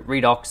Scorpio,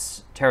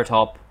 Redox,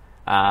 Terratop,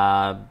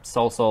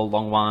 Soul,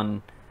 Long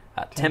One,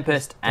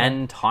 Tempest,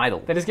 and Tidal.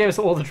 They just gave us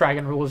all the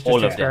dragon rules just All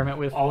to of them. experiment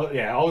with.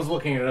 I was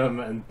looking at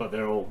them, but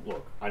they're all,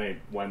 look, I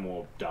need way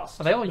more dust.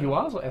 Are they all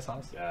URs or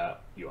SRs?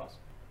 URs.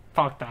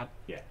 Fuck that.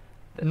 Yeah.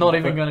 Not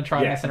even going to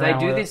try messing They around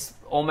do with this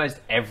almost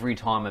every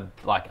time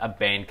a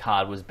banned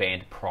card was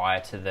banned prior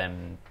to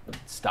them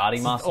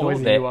starting Master Duel. always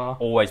a They UR.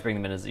 always bring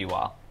them in as a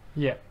UR. it.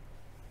 Yeah.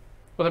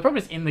 Well, they're probably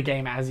just in the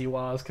game as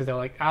URs because they're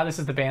like, this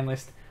is the ban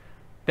list.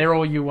 They're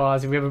all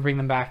URs. If we ever bring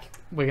them back,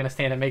 we're going to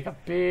stand and make a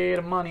bit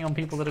of money on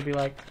people that'll be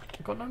like,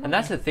 I've got no money. And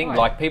that's the thing, Right.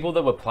 like people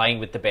that were playing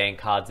with the banned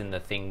cards in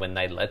the thing when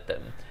they let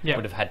them Yeah.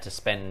 would have had to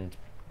spend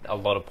a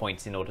lot of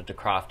points in order to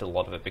craft a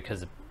lot of it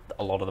because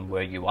a lot of them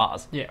were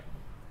URs. Yeah.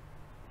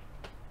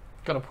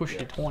 Got to push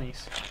your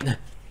 20s.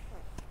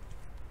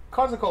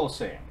 Kaiser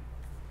Coliseum.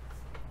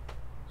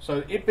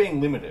 So it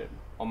being limited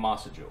on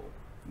Master Duel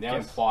now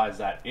Yes. implies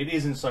that it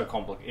isn't so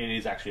complicated. It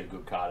is actually a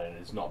good card and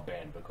it's not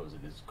banned because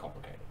it is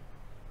complicated.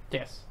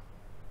 Yes.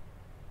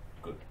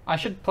 Good. I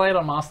should play it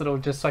on Master Duel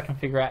just so I can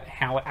figure out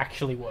how it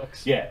actually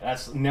works. Yeah,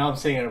 that's now I'm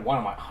seeing it at 1.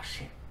 I'm like, oh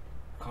shit.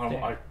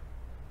 Yeah.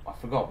 I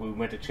forgot we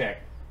went to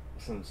check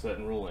some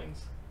certain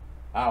rulings.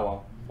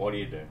 Well, what do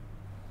you do?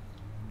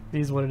 It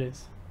is what it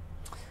is.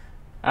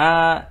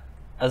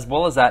 As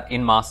well as that,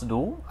 in Master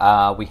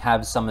Duel, we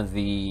have some of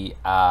the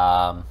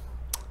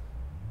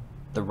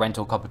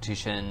rental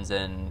competitions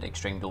and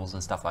extreme duels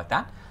and stuff like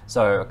that.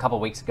 So a couple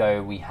of weeks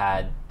ago, we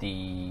had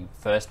the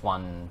first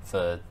one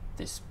for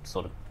this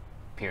sort of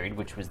period,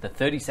 which was the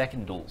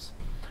 30-second duels.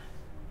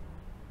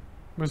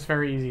 It was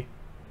very easy.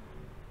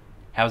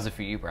 How was it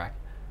for you, Brack?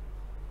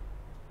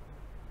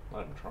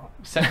 Let him try.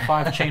 Set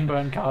 5 chain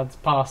burn cards,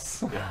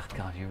 pass. Oh,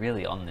 God, you're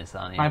really on this,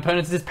 aren't you? My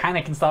opponents just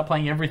panic and start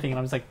playing everything, and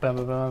I'm just like, blah,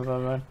 blah, blah, blah,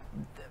 blah.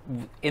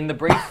 In the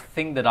brief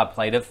thing that I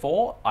played it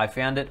for, I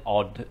found it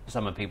odd,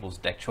 some of people's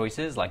deck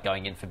choices, like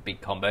going in for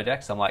big combo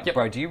decks. I'm like, Yep.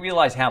 bro, do you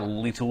realize how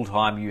little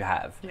time you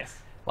have? Yes.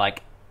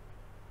 Like,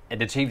 it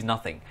achieves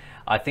nothing.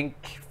 I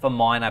think for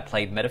mine, I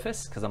played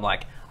Metaphys, because I'm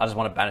like, I just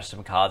want to banish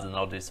some cards and then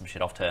I'll do some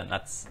shit off turn.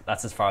 That's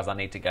as far as I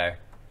need to go.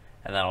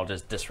 And then I'll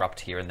just disrupt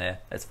here and there.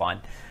 It's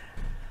fine.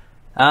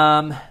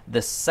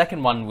 The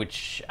second one,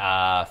 which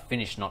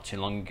finished not too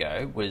long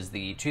ago, was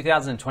the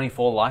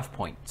 2024 Life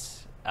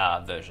Point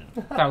version.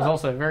 That was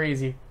also very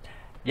easy.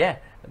 Yeah.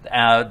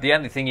 The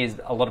only thing is,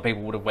 a lot of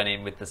people would have went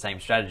in with the same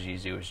strategy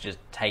as you, was just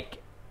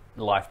take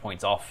life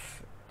points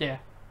off. Yeah.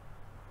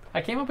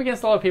 I came up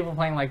against a lot of people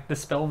playing like the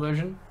spell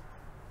version.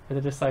 Where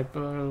they're just like,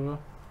 blah, blah,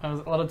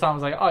 blah. A lot of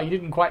times like, oh, you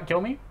didn't quite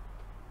kill me?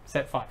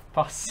 Set 5,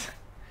 pass.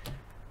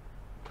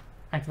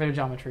 Activate a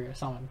geometry or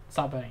someone.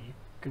 Start burning you.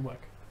 Good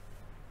work.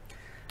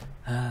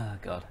 Oh,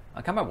 God.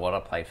 I can't remember what I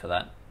played for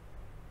that.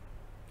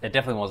 It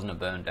definitely wasn't a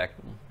burn deck.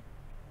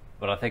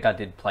 But I think I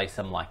did play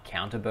some, like,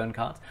 counter burn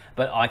cards.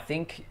 But I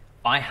think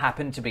I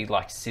happened to be,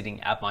 like,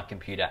 sitting at my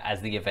computer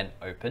as the event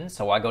opened.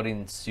 So I got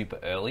in super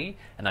early.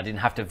 And I didn't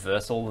have to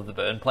verse all of the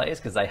burn players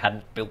because they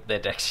hadn't built their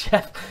decks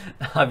yet.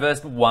 I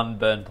versed one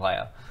burn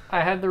player.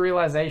 I had the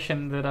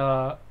realization that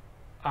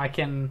I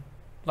can,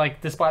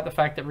 like, despite the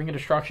fact that Ring of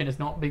Destruction is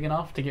not big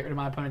enough to get rid of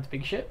my opponent's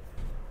big shit,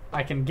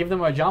 I can give them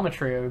Ojama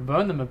Trio,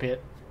 burn them a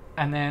bit,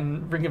 and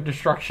then Ring of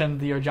Destruction,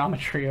 the Ojama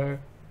Trio,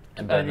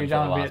 And burn them for the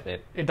Ojama last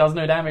bit. It does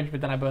no damage,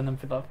 but then I burn them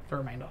for the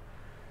remainder.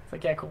 It's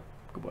like, yeah, cool.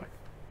 Good work.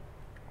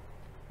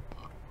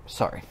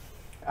 Sorry.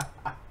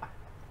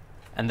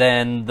 And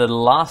then the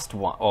last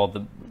one, or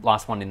the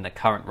last one in the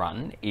current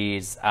run,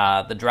 is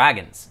the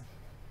Dragons.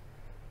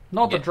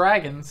 Not the Yeah.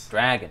 dragons.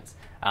 Dragons.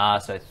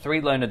 So 3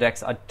 loner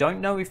decks. I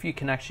don't know if you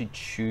can actually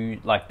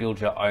choose, like,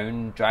 build your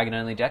own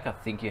dragon-only deck. I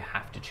think you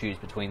have to choose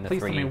between the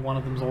Please 3. tell me one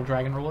of them's all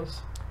dragon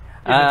rulers.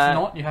 If Uh, it's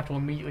not, you have to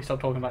immediately stop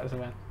talking about this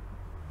event.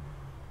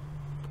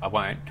 I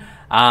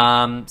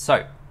won't.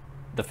 So,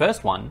 the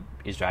first one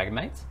is Dragon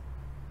Mates.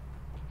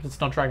 It's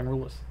not dragon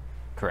rulers.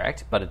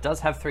 Correct, but it does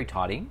have 3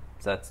 tidying,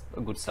 so that's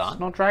a good start. It's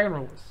not dragon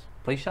rulers.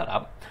 Please shut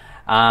up.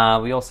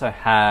 We also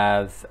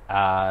have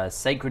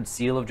Sacred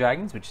Seal of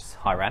Dragons, which is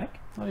Hieratic.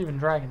 It's not even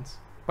dragons.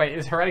 Wait,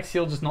 is Heretic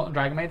Seal just not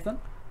dragon mates then?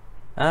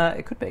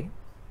 It could be.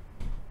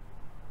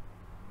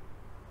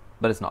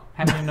 But it's not.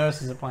 How many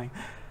nurses are playing?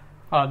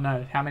 Oh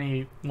no, how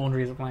many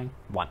laundries are playing?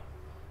 1.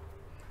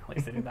 At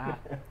least they did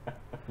that.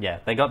 Yeah,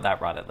 they got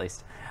that right at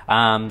least.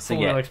 So Full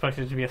yeah, well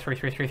expected it to be a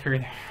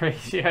 3-3-3-3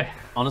 ratio.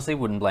 honestly,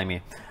 wouldn't blame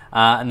you.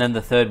 And then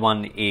the third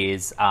one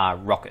is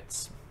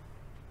Rockets.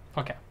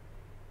 Okay.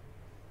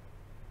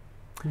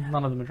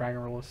 None of them are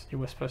dragon rulers. You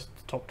were supposed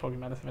to stop talking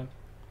about this event.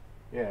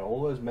 Yeah,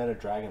 all those meta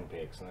dragon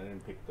picks, and I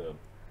didn't pick the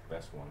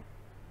best one.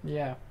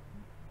 Yeah.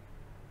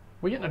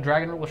 We getting a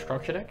dragon ruler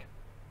structure deck?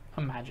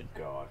 Imagine.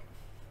 God,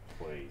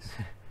 please.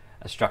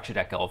 A structure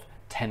deck of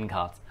 10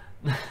 cards.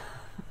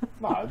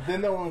 No,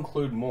 then they'll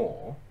include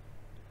more.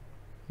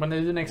 When they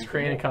do the next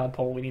creator card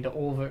poll, we need to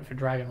all vote for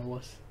Dragon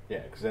Rulers. Yeah,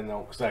 because then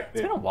they'll... Cause like,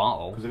 It's been a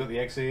while. Because they've got the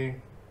XE,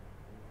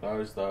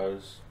 those.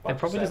 They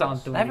probably just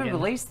aren't doing They it haven't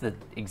again. released the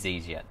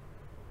Xyz yet.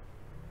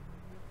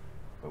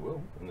 They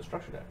will, in the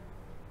structure deck.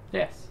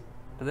 Yes.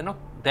 But they're not.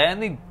 They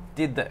only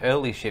did the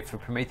early shit for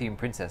Promethean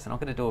Princess. They're not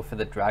going to do it for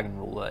the Dragon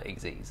Ruler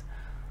Xyz.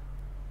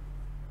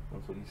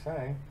 That's what you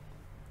say.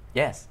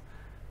 Yes.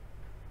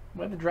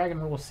 Where the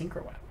Dragon Ruler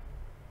Synchro at?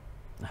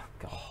 Oh,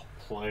 God.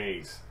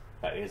 Please.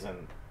 That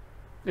isn't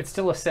It's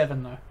still a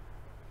 7 though.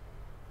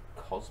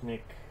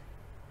 cosmic.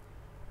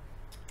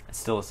 It's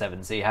still a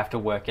 7, so you have to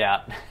work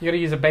out. You got to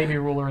use a baby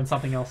ruler and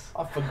something else.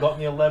 I've forgotten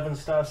the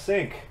 11-star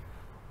sync.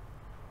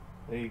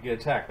 You get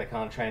attacked. They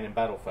can't chain in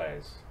battle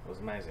phase. It was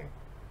amazing.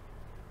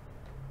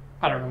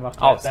 I don't remember.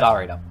 Oh, That's-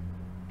 Star Eater.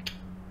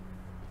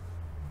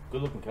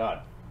 Good looking card.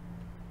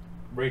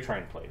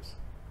 Retrain, please.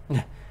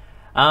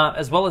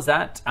 As well as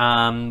that,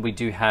 we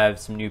do have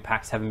some new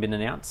packs haven't been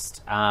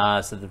announced.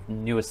 So the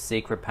newest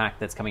secret pack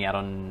that's coming out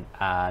on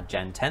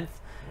Jan 10th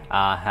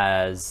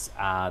has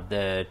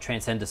the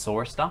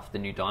Transcendosaurus stuff, the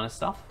new Dino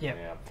stuff,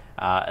 Yeah.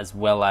 as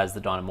well as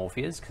the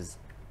Dynamorphias, because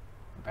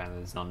apparently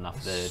there's not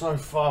enough. So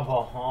far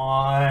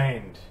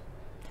behind.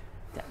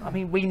 I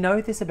mean, we know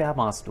this about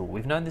Master Duel.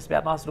 We've known this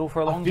about Master Duel for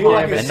a long feel time.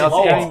 like and it's not-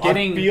 slower. It's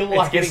getting, I feel like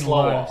it's getting it's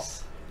slower.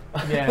 worse.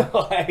 Yeah.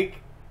 Like,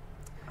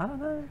 I don't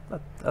know.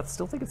 I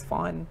still think it's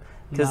fine.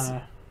 Because,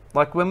 No.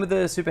 like, when were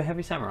the Super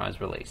Heavy Samurais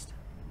released?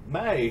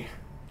 May.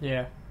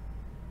 Yeah.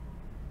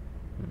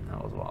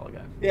 That was a while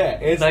ago. Yeah,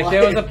 it's Like,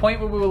 there was a point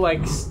where we were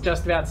like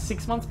just about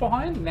 6 months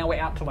behind, and now we're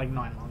out to like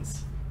 9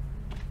 months.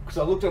 Because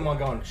I looked at them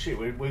going, shit,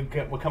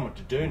 we're coming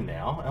to Dune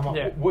now. And I'm like,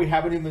 Yeah. we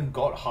haven't even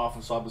got half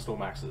of Cyberstorm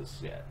Maxes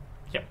yet.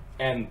 Yep.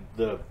 And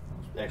the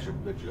extra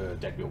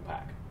deck build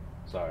pack.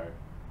 So,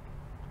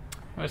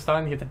 We're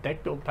starting to get the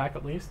deck build pack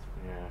at least.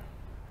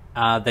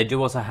 yeah. They do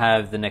also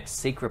have the next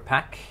secret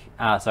pack.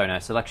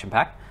 Selection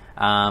pack.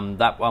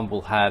 That one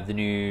will have the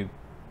new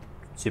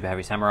Super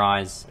Heavy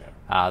Samurais,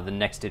 the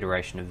next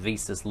iteration of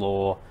Visas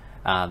Law,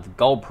 the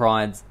Gold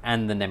Prides,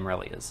 and the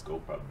Nemrelias.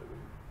 Gold probably.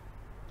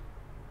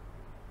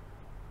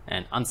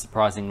 And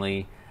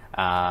unsurprisingly,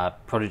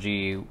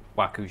 Prodigy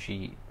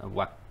Wakaushi.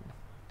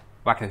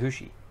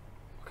 Wakaushi.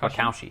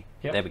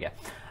 Yep. There we go.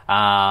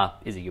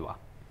 Is a Yugioh.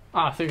 Oh,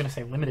 I thought you were going to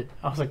say limited.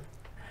 I was like,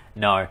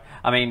 No,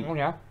 oh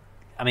yeah.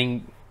 I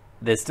mean,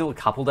 there's still a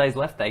couple days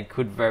left. They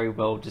could very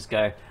well just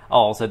go,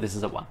 oh, so this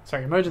is at 1.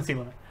 Sorry, emergency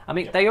limit. I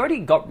mean, they already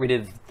got rid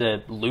of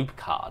the loop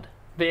card.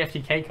 The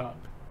FTK card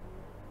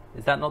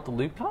Is that not the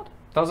loop card?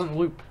 doesn't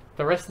loop.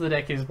 The rest of the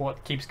deck is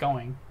what keeps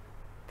going.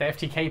 The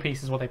FTK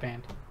piece is what they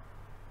banned.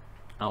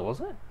 Oh,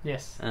 was it?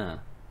 Yes.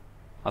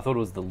 I thought it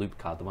was the loop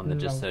card, the one that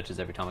just No. searches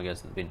every time it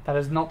goes to the bin. That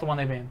is not the one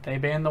they banned. They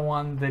banned the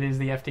one that is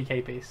the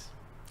FTK piece.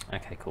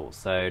 Okay, cool.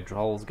 So,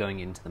 Droll's going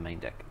into the main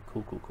deck.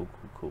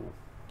 Cool.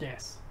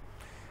 Yes.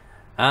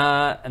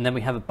 And then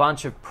we have a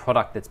bunch of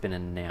product that's been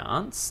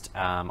announced.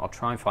 I'll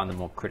try and find the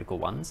more critical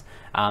ones.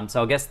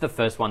 So I guess the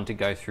first one to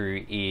go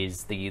through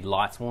is the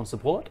Lightsworn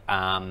support.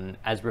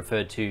 As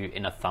referred to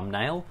in a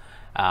thumbnail,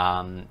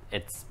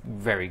 it's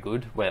very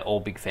good. We're all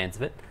big fans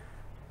of it.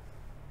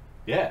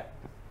 Yeah.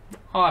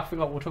 Oh, I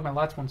forgot. We're talking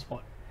about Lightsworn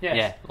support. Yes.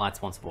 Yeah,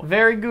 Lightsworn support.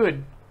 Very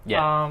good.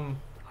 Yeah.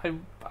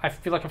 I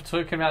feel like I've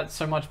spoken about it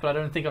so much, but I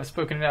don't think I've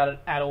spoken about it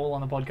at all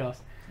on the podcast.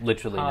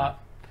 Literally, no.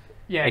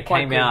 Yeah, It quite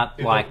came good. out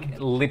like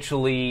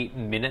literally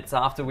minutes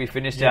after we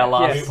finished our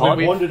last Yes. pod.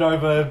 We wandered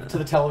over to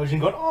the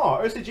television and gone, oh,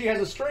 OCG has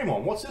a stream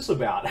on. What's this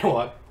about? And we're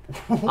like,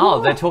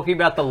 Oh, they're talking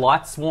about the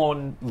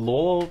Lightsworn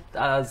Law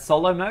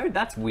solo mode?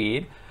 That's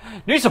weird.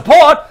 New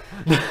support!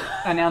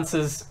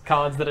 Announces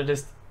cards that are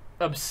just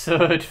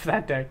absurd for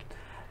that deck.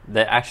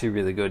 They're actually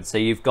really good. So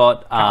you've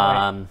got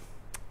Can't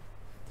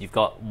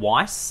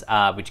Weiss,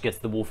 which gets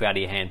the wolf out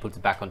of your hand, puts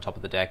it back on top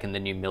of the deck, and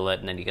then you mill it,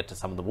 and then you get to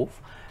summon the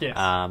wolf. Yes.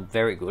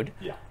 Very good.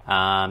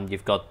 Yeah.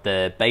 You've got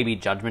the baby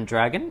Judgment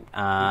Dragon.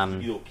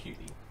 you look cutie.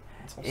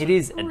 It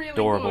is really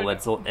adorable.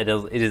 good.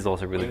 It is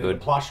also really The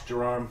good. plush,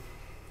 Jerome.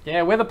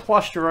 Yeah, wear the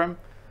plush, Jerome.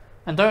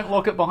 And don't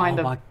lock it behind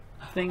Oh a my-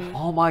 thing.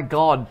 Oh my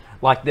god!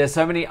 Like, there's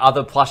so many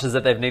other plushes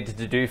that they've needed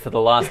to do for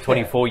the last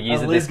 24 years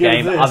And of Liz this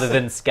game, gives this. other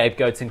than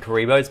scapegoats and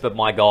Karibos. But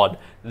my god,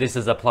 this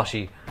is a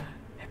plushie.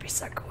 It'd be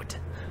so good.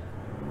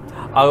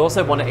 I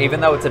also want to, even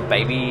though it's a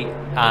baby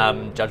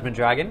Judgment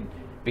Dragon,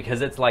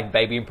 because it's like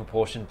baby in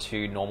proportion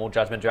to normal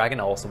Judgment Dragon,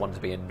 I also want it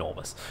to be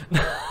enormous.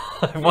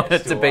 I want it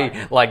to still be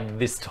like- like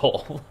this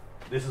tall.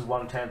 This is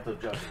 1/10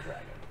 of Judgment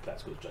Dragon.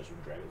 That's because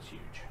Judgment Dragon's huge.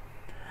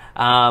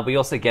 We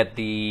also get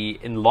the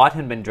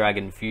Enlightenment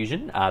Dragon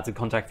fusion. It's a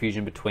contact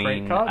fusion between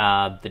Great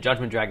card. the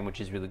Judgment Dragon, which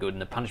is really good,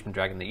 and the Punishment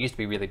Dragon that used to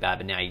be really bad,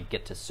 but now you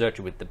get to search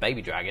it with the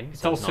Baby Dragon,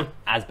 so it's also- not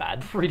as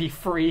bad. Pretty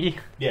free.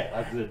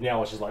 Yeah,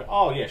 now it's just like,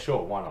 oh yeah,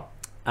 sure, why not?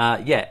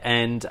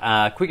 And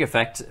quick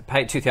effect,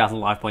 pay 2,000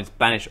 life points,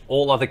 banish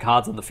all other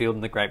cards on the field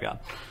in the graveyard.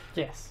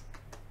 Yes.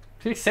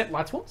 Did he set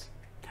Lightsworns?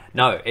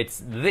 No,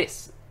 it's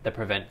this that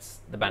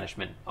prevents the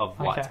banishment of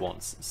Okay.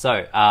 Lightsworns.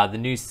 So, the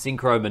new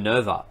Synchro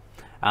Minerva.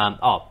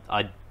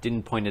 I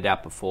didn't point it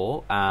out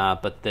before,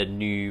 but the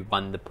new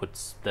one that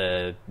puts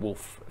the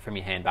wolf from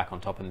your hand back on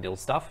top and build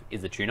stuff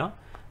is a tuner.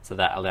 So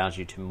that allows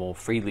you to more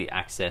freely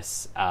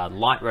access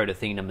Light Road,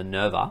 Athena,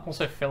 Minerva.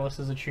 Also, Phyllis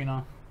is a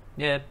tuner.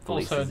 Yeah,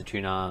 Felice Also- is a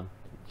tuner.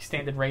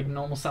 Standard raid and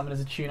normal summon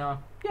is a tuner.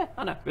 Yeah,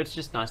 I know. It's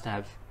just nice to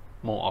have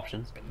more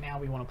options. But now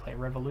we want to play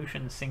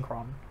Revolution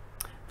Synchron.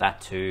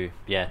 That too,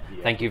 yeah.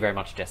 Yeah. Thank you very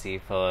much, Jesse,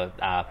 for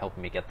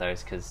helping me get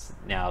those, because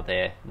now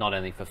they're not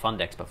only for fun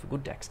decks, but for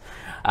good decks.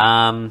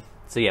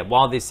 So yeah,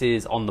 while this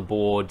is on the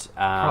board...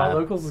 Our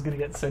locals is going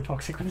to get so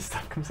toxic when this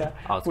stuff comes out.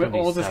 Oh, it's We're gonna be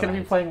all just so going to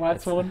be hate. playing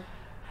Lightsworn.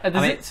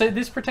 So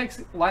this protects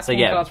Lightsworn So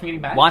yeah, cards from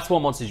getting banished?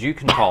 Lightsworn monsters you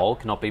control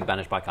cannot be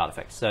banished by card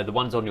effects. So the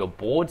ones on your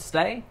board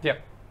stay,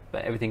 Yep.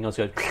 but everything else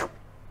goes...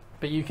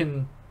 But you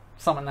can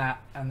summon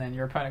that, and then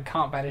your opponent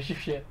can't banish your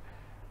shit.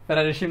 But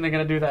I'd assume they're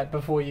going to do that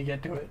before you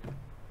get to it.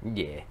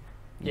 Yeah.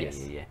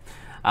 Yes. Yeah.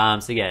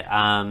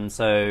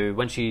 So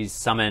when she's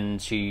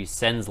summoned, she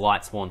sends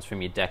Lightsworns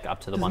from your deck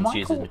up to the ones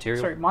used as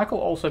material. Sorry, Michael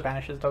also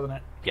banishes, doesn't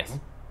it? Yes.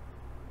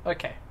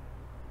 Okay.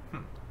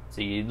 So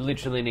you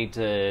literally need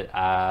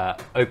to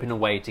open a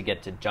way to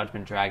get to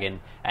Judgment Dragon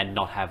and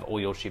not have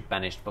all your shit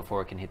banished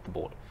before it can hit the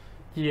board.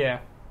 Yeah.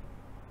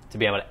 To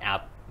be able to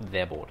out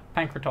their board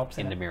Pancratops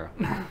in the it. mirror.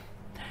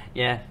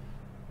 Yeah.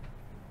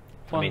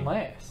 I mean-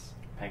 Unless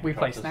we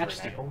play Snatch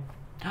Steal.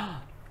 Steal.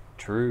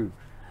 True.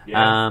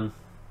 Yeah.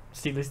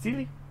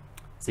 Steely.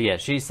 So yeah,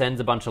 she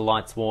sends a bunch of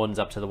Lightsworns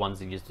up to the ones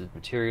that used as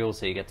material,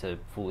 so you get to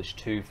Foolish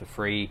 2 for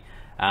free,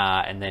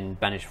 and then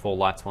banish 4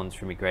 Lightsworns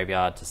from your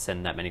graveyard to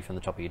send that many from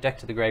the top of your deck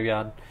to the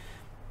graveyard.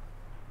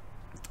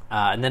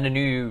 And then a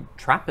new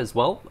trap as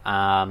well,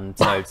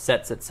 so it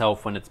sets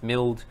itself when it's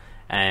milled,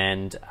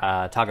 and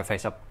target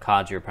face-up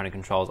cards your opponent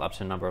controls up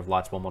to a number of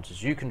Lightsworn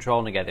monsters you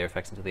control, negate their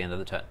effects until the end of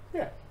the turn.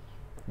 Yeah.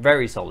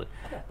 Very solid.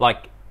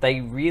 Like, they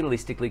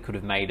realistically could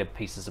have made a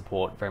piece of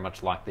support very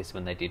much like this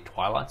when they did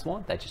Twilight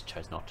Swan. They just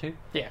chose not to.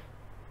 Yeah.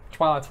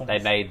 Twilight Swan. They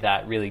made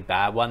that really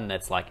bad one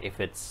that's like,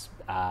 if it's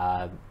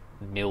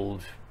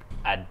milled,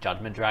 add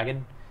Judgment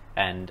Dragon,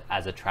 and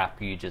as a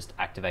trap you just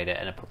activate it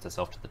and it puts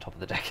itself to the top of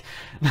the deck.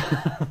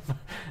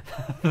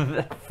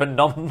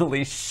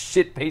 Phenomenally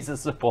shit piece of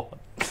support.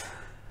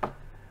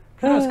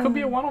 Who knows, could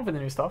be a one-off in the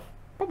new stuff.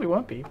 Probably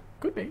won't be.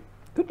 Could be.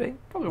 Could be.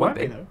 Probably won't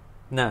be, though.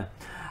 No.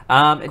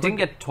 It didn't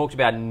get talked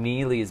about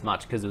nearly as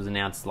much because it was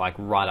announced like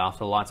right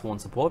after Lightsworn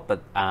support,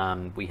 but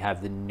we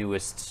have the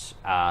newest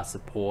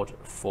support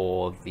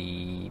for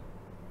the...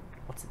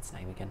 What's its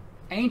name again?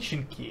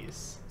 Ancient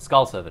Gears.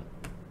 Skull Servant.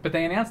 But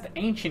they announced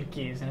Ancient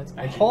Gears, and it's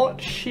Ancient hot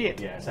Gears.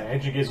 shit. Yeah, so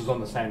Ancient Gears was on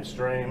the same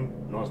stream,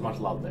 not as much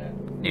love there.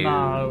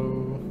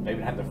 No. They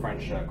even had the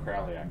French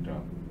Crowley actor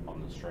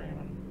on the stream.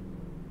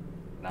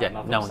 And Yeah,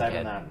 nothing no was one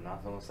saving cared. that.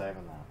 Nothing was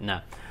saving that.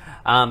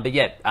 No. But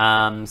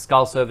yeah,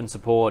 Skull Servant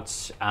support,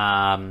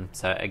 so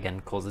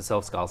again, calls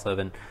itself Skull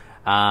Servant.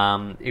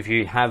 If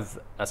you have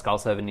a Skull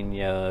Servant in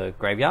your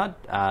graveyard,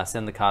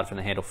 send the card from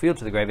the hand or field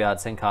to the graveyard,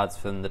 send cards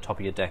from the top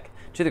of your deck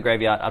to the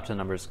graveyard up to the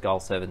number of Skull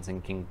Servants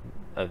and King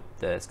of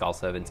the Skull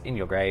Servants in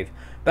your grave.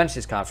 Banish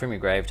this card from your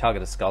grave,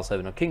 target a Skull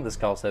Servant or King of the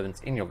Skull Servants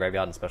in your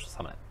graveyard and special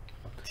summon it.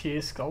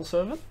 Tier Skull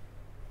Servant?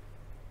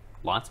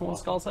 Lightsworn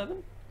Skull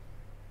Servant?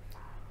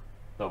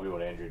 That'll be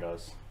what Andrew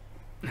does.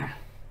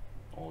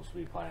 Or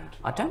be playing.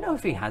 I don't know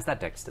if he has that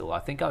deck still. I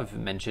think I've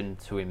mentioned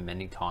to him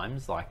many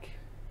times, like,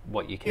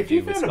 what you can If do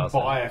you've with found Skull a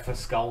Servant. buyer for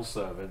Skull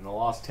Servant in the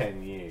last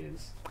 10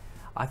 years,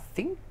 I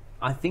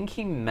think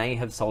he may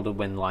have sold it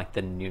when like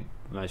the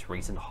most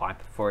recent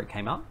hype for it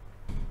came out.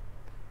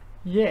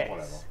 Yes.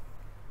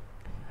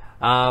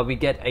 whatever. We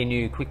get a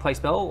new quick play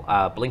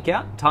spell, Blink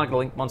Out. Target a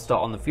link monster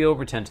on the field,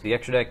 return to the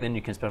extra deck, then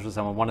you can special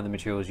summon one of the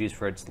materials used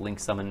for its link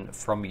summon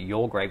from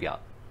your graveyard.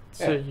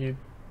 So Yeah.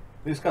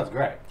 This card's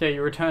great. you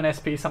return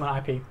SP, summon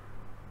IP.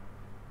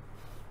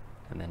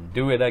 And then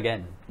do it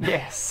again.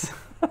 Yes.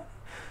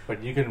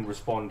 But you can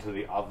respond to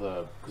the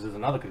other, because there's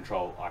another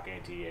control like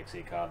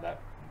anti-XE card that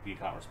you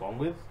can't respond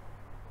with.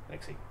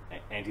 XE.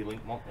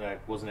 Anti-link,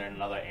 wasn't there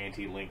another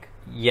anti-link?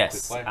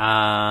 Yes. quick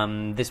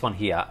play? This one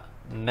here,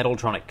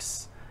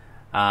 Metaltronics.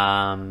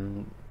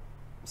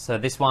 So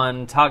this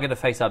one, target a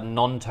face-up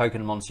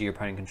non-token monster your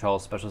opponent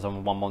controls, special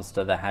summon one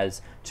monster that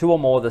has 2 or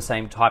more of the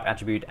same type,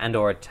 attribute, and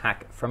or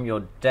attack from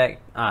your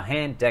deck,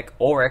 hand, deck,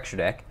 or extra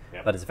deck,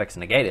 Yep. but its effects are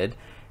negated.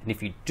 And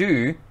if you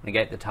do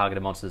negate the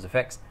targeted monster's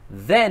effects,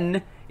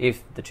 then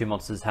if the 2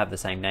 monsters have the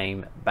same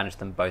name, banish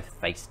them both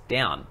face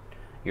down.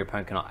 Your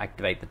opponent cannot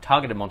activate the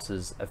targeted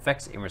monster's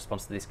effects in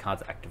response to this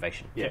card's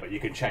activation. Yeah, but you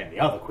can chain the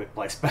other quick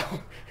play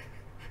spell.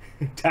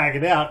 Tag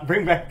it out,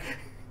 bring back...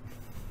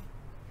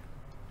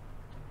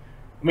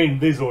 I mean,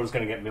 these are always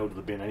going to get milled to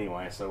the bin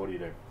anyway, so what do you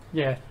do?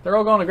 Yeah, they're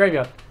all going to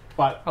graveyard.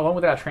 But Along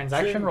with our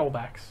transaction Two-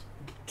 rollbacks.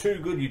 2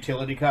 good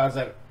utility cards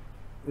that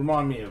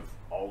remind me of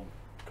old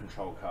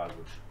control cards,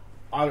 which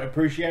I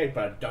appreciate,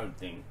 but I don't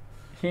think...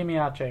 Hear me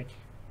out, Jake.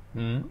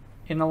 Mm.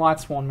 In the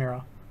Lightsworn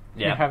mirror,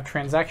 Yeah. you have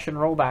transaction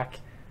rollback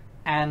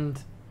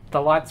and the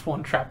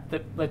Lightsworn trap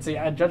that lets you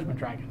add Judgment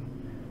Dragon.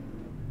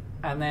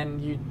 And then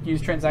you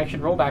use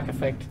transaction rollback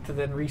effect to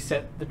then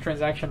reset the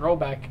transaction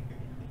rollback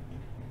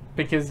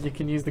Because you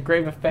can use the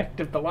grave effect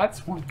of the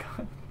Lightsworn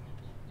card.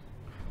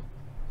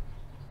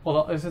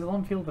 Well, is it the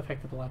on-field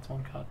effect of the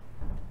Lightsworn card?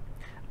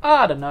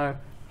 I don't know.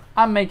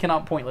 I'm making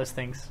up pointless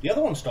things. The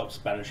other one stops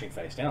banishing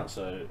face down,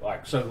 so the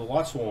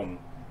Lightsworn,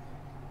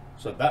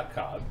 so that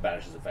card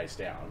banishes it face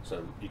down,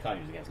 so you can't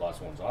use it against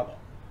Lightsworns either.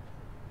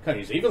 You can't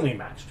use evenly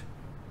matched.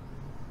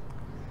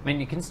 I mean,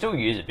 you can still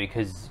use it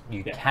because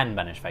you can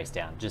banish face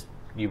down. Just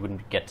you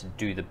wouldn't get to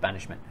do the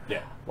banishment.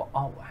 Yeah. Well,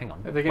 oh, hang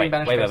on. They're getting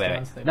banished face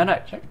down, so they No, don't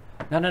no. check.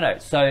 No.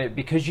 So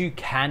because you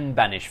can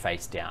banish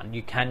face down,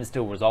 you can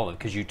still resolve it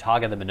because you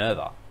target the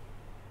Minerva.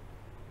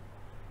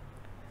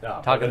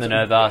 Target the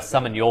Minerva,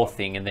 summon your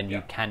thing, and then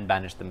you can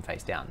banish them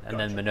face down. And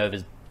then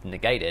Minerva's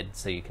negated,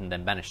 so you can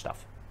then banish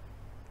stuff.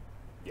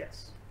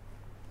 Yes.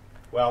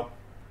 Well,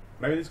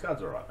 maybe this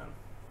card's alright then.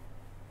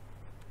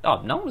 Oh,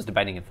 no one was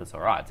debating if it's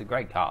alright. It's a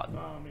great card.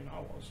 I mean, I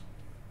was.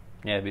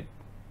 Yeah, but...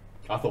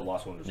 I thought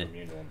Lightsworn was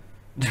immune to him.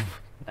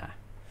 Nah.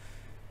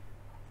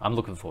 I'm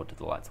looking forward to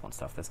the Lightsworn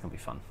stuff. That's going to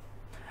be fun.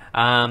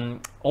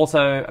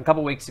 Also, a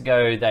couple of weeks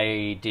ago,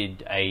 they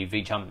did a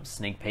VChump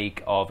sneak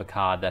peek of a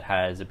card that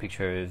has a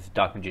picture of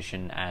Dark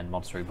Magician and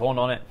Monster Reborn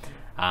on it.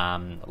 A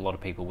lot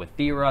of people were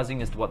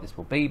theorizing as to what this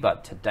will be,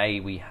 but today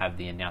we have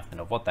the announcement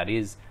of what that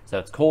is. So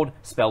it's called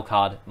Spell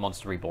Card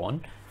Monster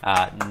Reborn.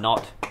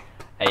 Not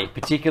a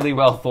particularly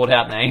well thought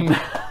out name.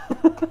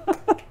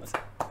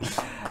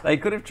 They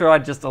could have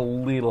tried just a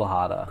little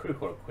harder. Could have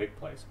got a quick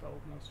play spell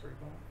with Monster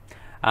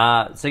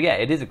Reborn. So yeah,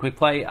 it is a quick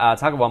play.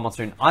 Target one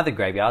monster in either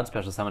graveyard,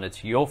 special summon it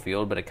to your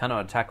field, but it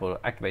cannot attack or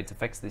activate its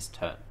effects this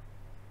turn.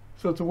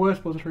 So it's a worse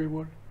Monster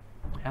Reborn.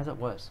 How's it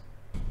worse?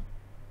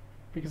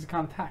 Because it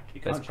can't attack.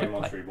 You That's can't quick change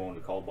Monster play. Reborn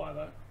to Cold Buy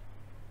though.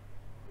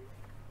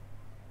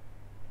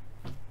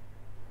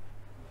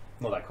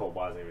 Not that Cold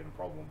Buy is even a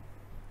problem.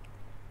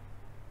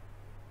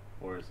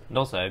 Or is it? And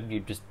also, you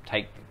just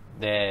take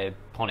their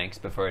Ponix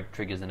before it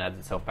triggers and adds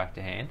itself back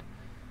to hand.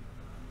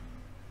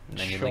 And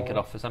then you link it Sure.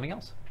 off for something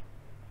else.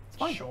 It's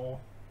fine. Sure.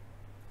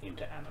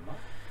 Into Anima.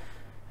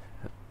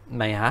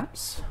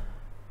 Mayhaps.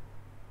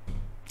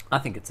 I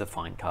think it's a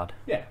fine card.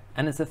 Yeah.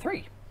 And it's a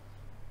 3.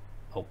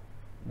 Oh,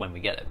 when we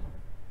get it.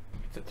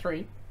 It's at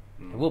 3.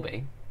 It will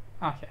be.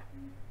 Okay.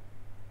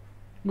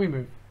 We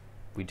move.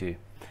 We do.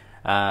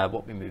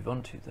 What we move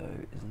on to,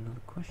 though, is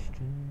another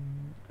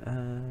question.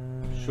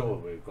 Sure,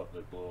 we've got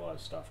the Blue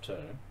Eyes stuff too.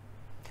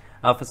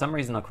 For some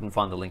reason, I couldn't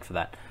find the link for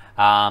that. It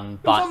was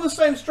But on the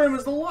same stream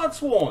as the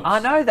Lightsworns. I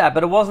know that,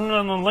 but it wasn't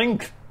on the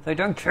link. They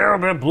don't care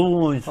about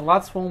blue eyes. The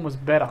Lightsworn was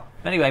better.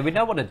 Anyway, we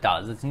know what it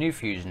does. It's a new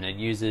fusion. It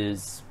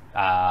uses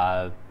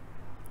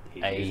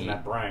He's using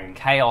that brain.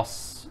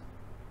 Chaos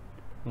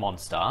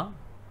monster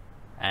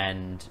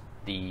and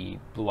the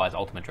Blue Eyes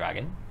Ultimate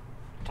Dragon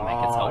to make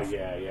itself.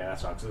 yeah,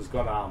 that's right. Because it's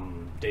got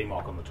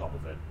Democ on the top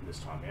of it this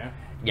time, yeah?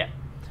 Yeah.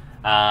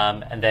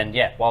 And then,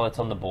 yeah, while it's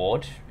on the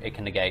board, it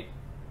can negate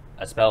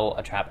a spell,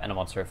 a trap, and a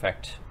monster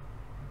effect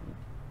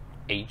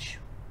each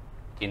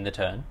in the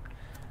turn.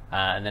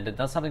 And then it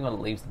does something when it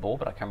leaves the board,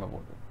 but I can't remember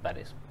what that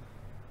is.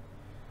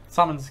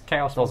 Summons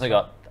Chaos It's also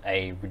Monster. got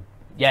a...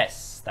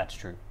 Yes, that's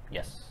true.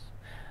 Yes.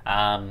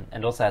 And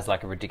it also has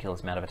like a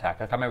ridiculous amount of attack.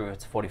 I can't remember if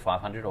it's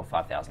 4,500 or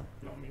 5,000.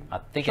 No, I mean, I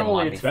think Surely it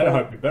might it's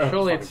be... better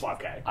Surely hope it's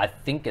fucking 5k. I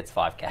think it's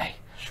 5k.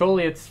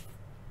 Surely it's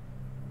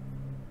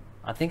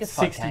I think it's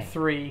 5k.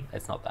 63.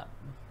 It's not that.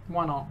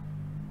 Why not?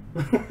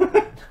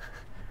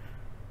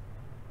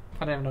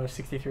 I don't even know if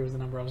 63 was the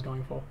number I was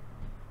going for.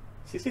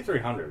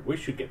 6,300. We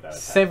should get that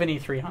attack.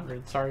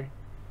 7,300, sorry.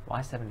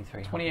 Why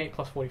 73? 28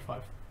 plus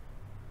 45.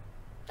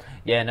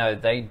 Yeah, no,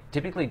 they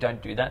typically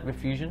don't do that with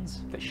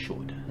fusions. They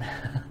should.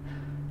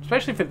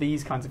 Especially for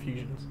these kinds of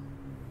fusions.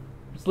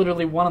 It's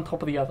literally one on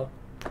top of the other.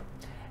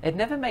 It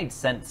never made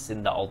sense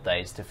in the old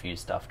days to fuse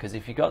stuff, because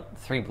if you got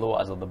 3 blue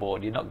eyes on the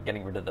board, you're not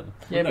getting rid of them.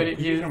 Yeah, No, but if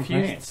because you you don't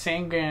fused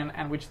plan. Sangren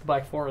and Witch of the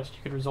Black Forest, you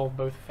could resolve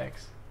both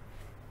effects.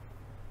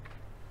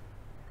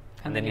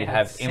 And then you you'd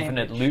had have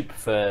infinite Sandwich. loop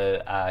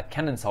for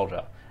Cannon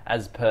Soldier,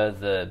 as per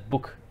the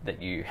book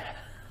that you...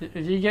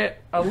 You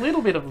get a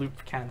little bit of loop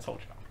for Cannon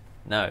Soldier.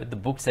 No, the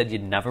book said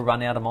you'd never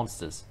run out of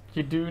monsters.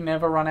 You do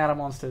never run out of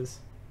monsters.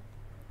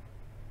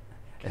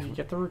 'Cause you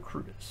get the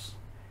recruiters.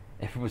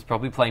 If it was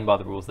probably playing by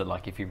the rules that,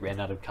 like, if you ran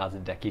out of cards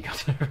in deck, you got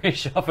to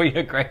reshuffle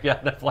your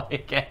graveyard to play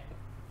again.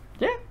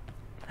 Yeah.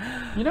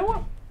 You know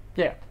what?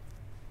 Yeah.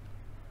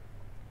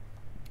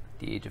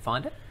 Did you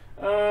find it?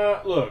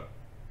 Look.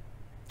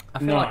 I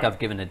feel No. like I've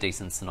given a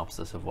decent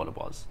synopsis of what it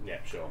was. Yeah,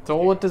 sure. It's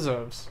all it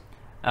deserves.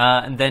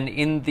 And then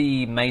in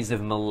the Maze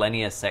of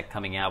Millennia set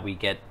coming out, we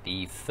get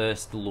the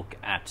first look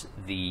at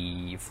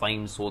the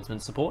Flame Swordsman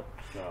support.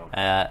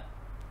 No.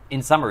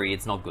 In summary,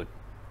 it's not good.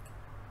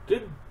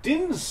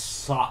 Didn't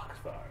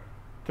suck, though.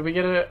 Did we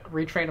get a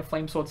retrain of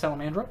Flamesword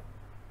Salamandra?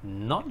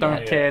 Not Don't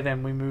yet. care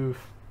then, we move.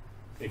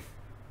 If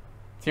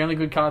It's the only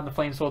good card in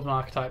the Flameswordsman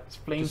archetype. It's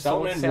does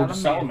Flamesword Salamandra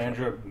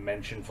Salamandra.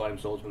 mention Flame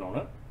Swordsman on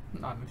it?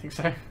 No, I don't think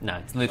so. No,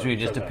 it's literally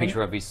just a Okay.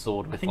 picture of his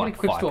sword I with think it like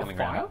equips fire to a coming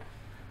fire, around.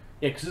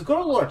 Yeah, because it's got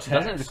a lot of text.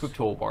 Doesn't it equip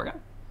to a warrior?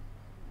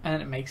 and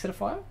then it makes it a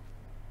fire?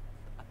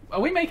 Are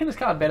we making this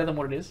card better than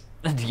what it is?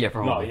 Yeah,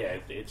 probably. No, yeah,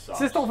 it sucks.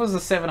 This offers a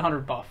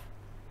 700 buff.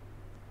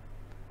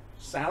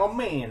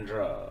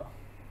 Salamandra.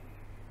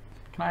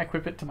 Can I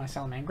equip it to my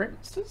Salamangreat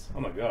monsters? Oh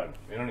my god,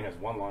 it only has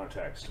one line of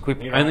text.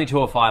 Equip You know, only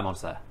to a fire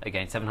monster.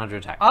 Again,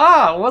 700 attack.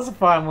 Ah, it was a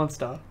fire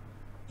monster.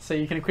 So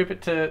you can equip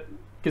it to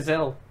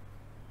Gazelle.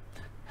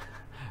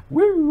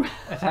 Woo!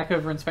 Attack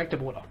over Inspector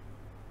Border.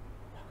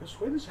 I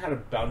swear this had a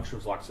bunch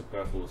of like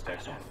superfluous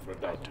text on it, but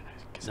it doesn't.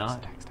 No.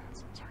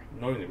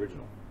 Not in the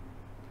original.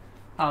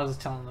 I was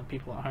just telling the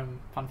people at home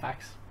fun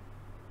facts.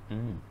 How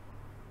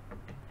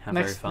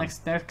very Next, fun.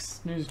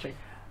 next news check.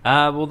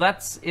 Well,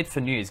 that's it for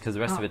news because the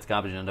rest of it's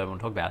garbage and I don't want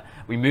to talk about it.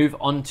 We move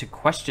on to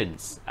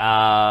questions.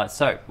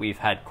 So we've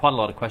had quite a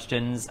lot of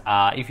questions.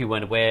 If you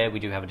weren't aware, we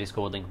do have a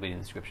Discord link will be in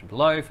the description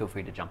below. Feel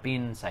free to jump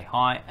in, say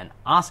hi, and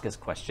ask us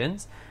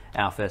questions.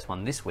 Our first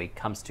one this week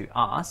comes to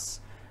us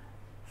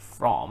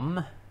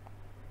from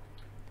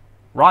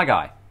Rye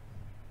Guy.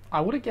 I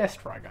would have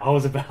guessed Rygar. I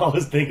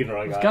was thinking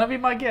right, It's guy. gonna be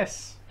my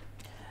guess.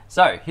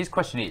 So his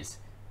question is: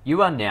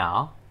 you are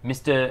now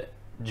Mr.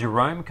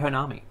 Jerome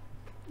Konami,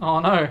 Oh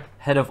no.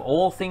 head of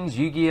all things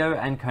Yu-Gi-Oh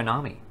and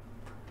Konami.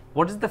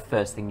 What is the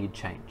first thing you'd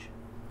change?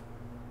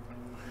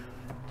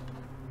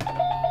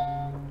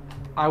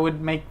 I would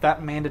make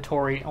that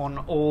mandatory on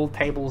all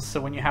tables, so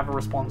when you have a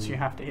response, you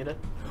have to hit it.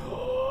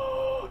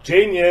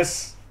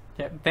 Genius.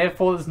 Yeah.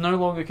 Therefore, there's no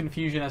longer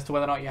confusion as to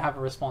whether or not you have a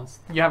response.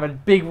 You have a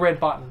big red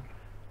button.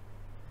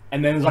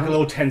 And then there's like a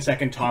little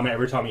 10-second timer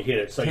every time you hit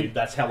it, so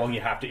that's how long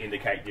you have to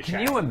indicate your Can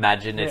chat. you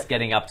imagine it's Yeah.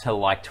 getting up to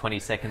like 20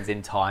 seconds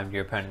in time?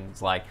 Your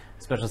opponent's like,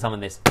 special summon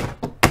this.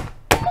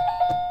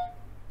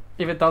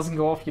 If it doesn't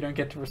go off, you don't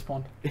get to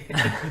respond.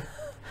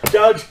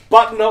 Judge,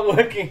 button not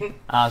working.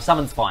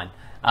 Summon's fine.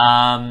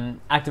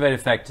 Activate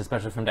effect to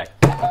special from deck.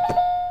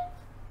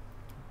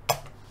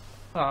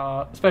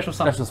 Special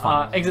summon. Special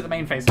summon. Exit the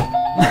main phase.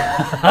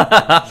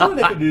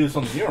 Surely they could do this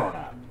on the Neuron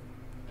app.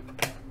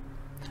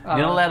 You're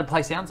not allowed to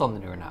play sounds on the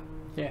Neuron app.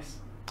 Yes.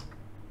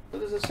 But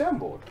there's a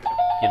soundboard.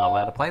 You're not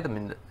allowed to play them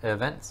in the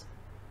events.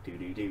 Do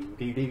do do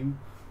do do.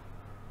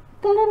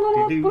 Do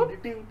do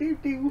do do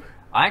do.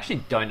 I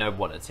actually don't know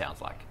what it sounds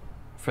like.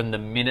 From the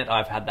minute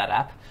I've had that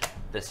app,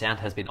 the sound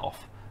has been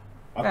off.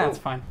 That's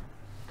fine.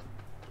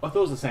 I thought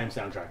it was the same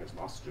soundtrack as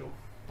Master Jewel.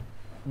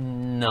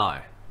 No.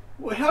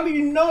 Well, how do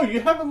you know?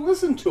 You haven't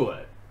listened to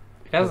it.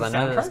 It has a Because I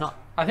know that it's soundtrack? not.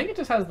 I think it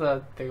just has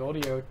the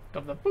audio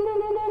of the.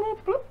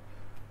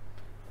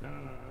 No.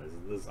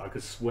 I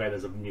could swear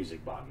there's a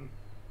music button.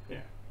 Yeah.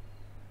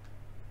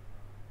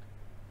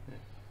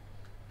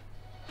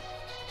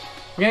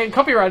 We're gonna get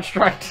copyright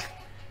striked.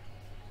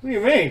 What do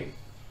you mean?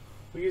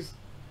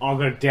 I'm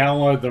gonna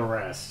download the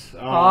rest.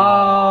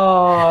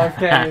 Oh,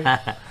 okay.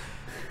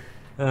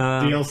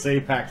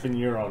 DLC pack for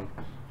Neuron.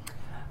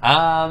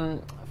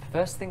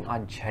 First thing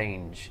I'd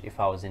change if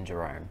I was in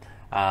Jerome,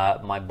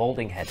 my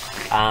balding head.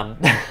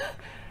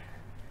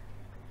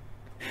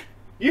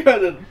 You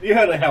heard it. You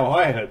heard how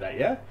I heard that,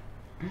 yeah?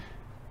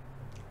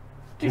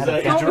 Is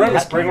Jerome a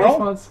spring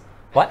roll?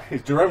 What?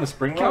 Is Jerome a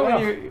spring roll?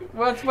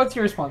 What's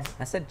your response?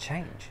 I said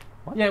change.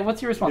 What? Yeah,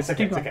 what's your response? It's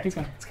okay. Keep going. It's okay. Keep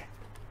going. It's okay.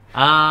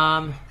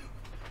 I'm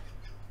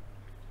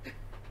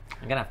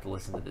gonna have to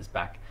listen to this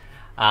back.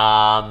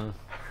 I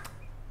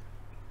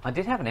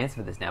did have an answer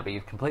for this now, but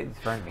you've completely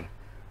thrown me.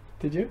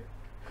 Did you?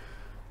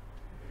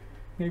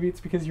 Maybe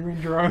it's because you're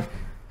in Jerome.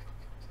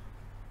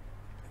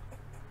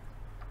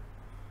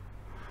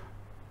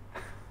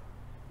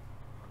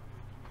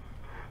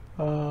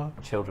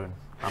 Children.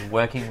 I'm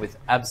working with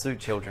absolute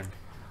children.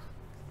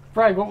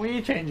 Brad, what would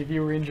you change if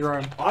you were in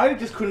Jerome? I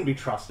just couldn't be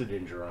trusted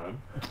in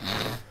Jerome.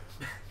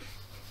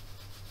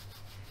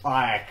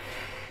 I'm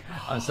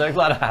so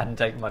glad I hadn't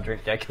taken my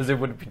drink yet because it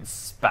would have been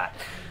spat.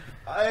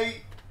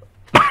 I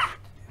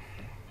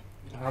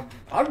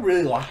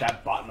really like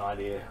that button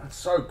idea. It's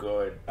so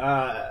good.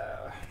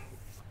 I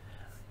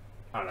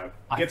don't know.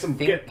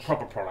 Get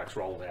proper products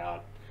rolled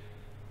out.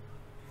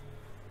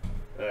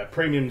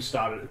 Premium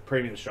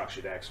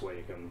structure decks where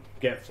you can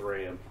get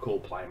 3 and cool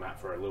playmat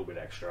for a little bit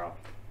extra.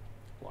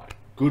 Like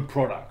good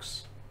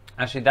products.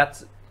 Actually,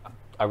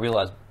 I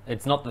realise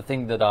it's not the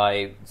thing that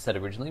I said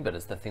originally, but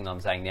it's the thing that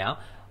I'm saying now.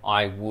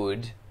 I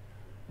would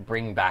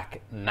bring back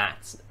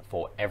mats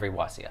for every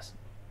YCS.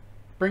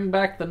 Bring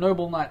back the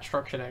Noble Knight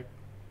structure deck.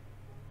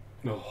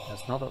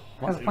 That's not a...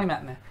 Has a What?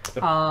 playmat in there.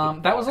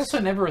 That was also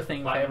never a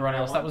thing for everyone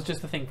else. That was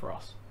just a thing for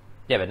us.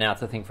 Yeah, but now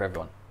it's a thing for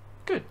everyone.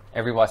 Good.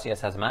 Every YCS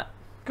has a mat.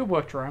 Good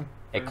work, Jerome.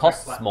 It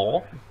costs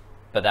more,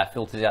 but that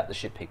filters out the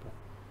shit people.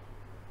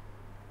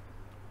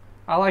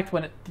 I liked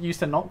when it used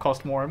to not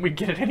cost more and we'd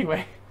get it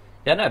anyway.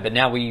 Yeah, no, but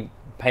now we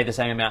pay the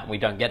same amount and we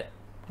don't get it.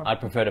 I'd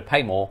prefer to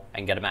pay more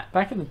and get a mat.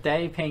 Back in the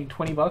day, paying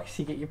 $20,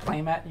 you get your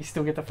playmat, you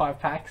still get the 5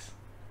 packs.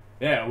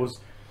 Yeah, it was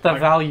The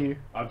like, value.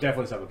 I've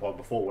definitely said the pod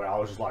before where I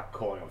was just like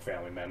calling on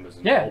family members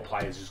and Yeah. all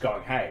players just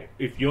going, hey,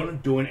 if you're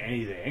not doing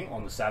anything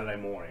on the Saturday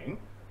morning,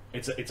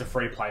 it's a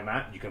free play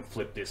mat. You can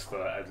flip this for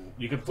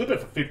it for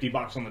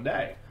 $50 on the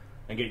day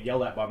and get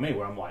yelled at by me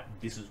where I'm like,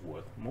 this is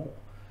worth more.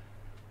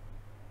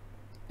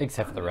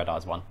 Except for the Red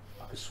Eyes one.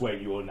 could swear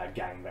you were in that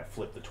gang that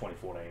flipped the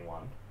 2014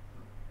 one.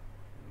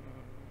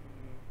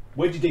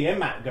 Where'd your DM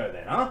mat go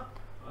then, huh?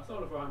 I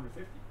sold it for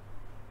 150.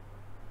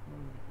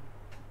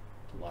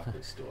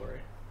 Likely story.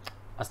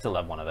 I still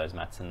have one of those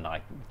mats, and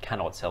I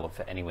cannot sell it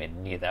for anywhere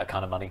near that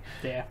kind of money.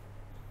 Yeah.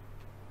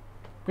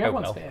 We have Oh,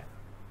 one well. spare.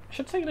 I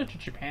should take it to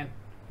Japan.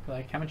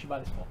 Like, how much you buy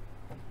this for?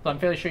 So I'm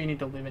fairly sure you need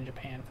to live in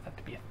Japan for that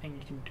to be a thing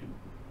you can do.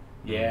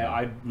 Yeah,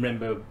 I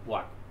remember,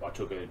 like, I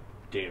took a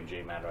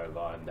DMG mat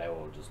over and they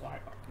were just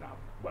like, no,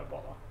 won't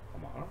bother.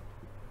 I'm like, huh?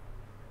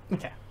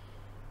 Okay.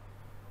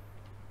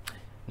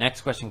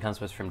 Next question comes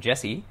to us from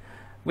Jesse.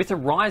 With the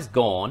Rise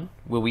gone,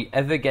 will we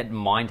ever get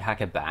Mind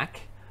Hacker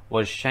back?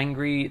 Was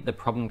Shangri the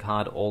problem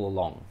card all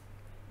along?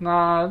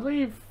 Nah,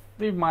 leave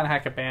Mind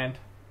Hacker banned.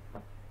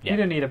 Yeah. You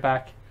don't need it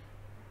back.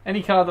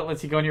 Any card that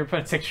lets you go on your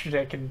opponent's extra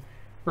deck and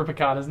rip a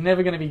card is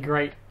never going to be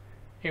great.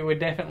 It would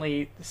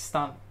definitely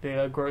stunt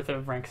the growth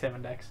of rank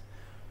 7 decks.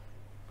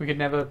 They could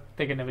never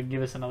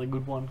give us another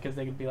good one because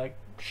they could be like,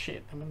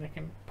 shit. I mean,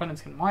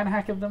 opponents can Mind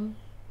Hack of them.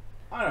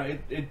 I don't know,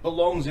 it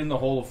belongs in the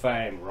Hall of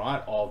Fame,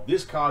 right? Of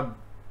this card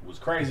was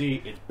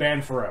crazy, it's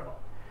banned forever.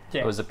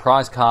 Yeah. It was a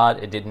prize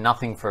card. It did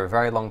nothing for a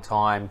very long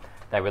time.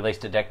 They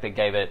released a deck that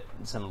gave it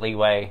some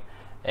leeway.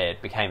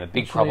 It became a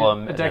big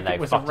problem, A and deck then they that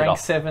was a fucked it rank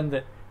off. 7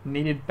 that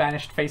needed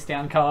banished face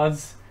down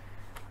cards.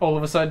 All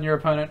of a sudden, your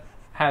opponent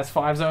has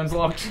 5 zones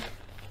locked.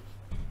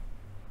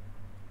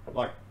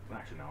 Like,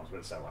 actually, no, I was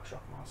going to say like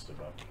Shockmaster,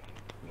 but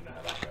you know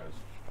how that goes.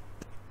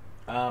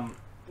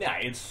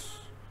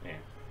 Yeah,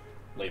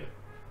 leave it.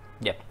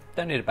 Yep,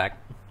 don't need it back.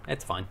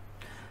 It's fine.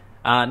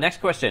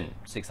 Next question,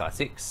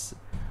 6i6.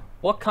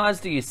 What cards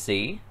do you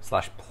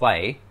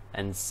see/play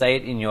and say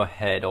it in your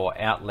head or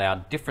out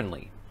loud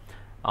differently?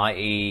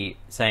 I.e.,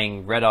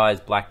 saying Red Eyes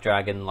Black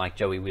Dragon like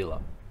Joey Wheeler.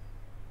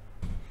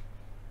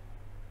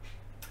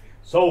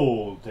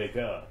 Soul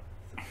Taker.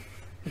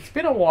 It's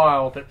been a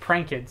while, but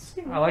Prankids.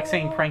 I like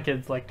saying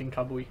Prankids like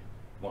Dinkabui.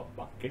 What,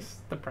 bucket?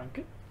 The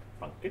Prankid.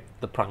 Bucket?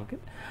 The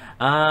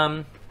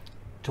Prunket.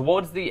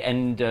 Towards the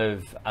end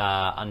of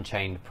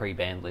Unchained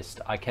pre-banned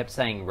list, I kept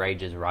saying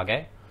Rage's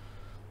Rage.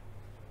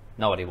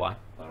 No idea why.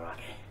 Alright.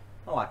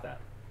 I like that.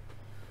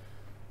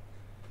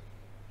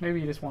 Maybe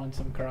you just wanted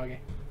some Karage.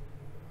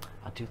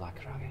 I do like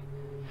Rage.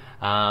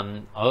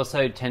 I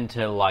also tend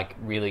to like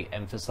really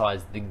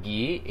emphasize the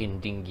gear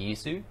in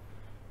Dingirsu.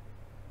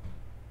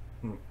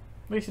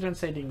 At least you don't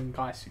say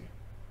Dingaisu.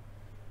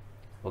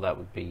 Well, that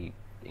would be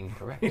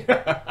incorrect.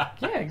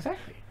 Yeah,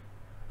 exactly.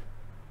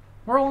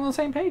 We're all on the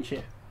same page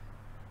here.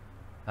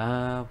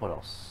 What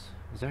else?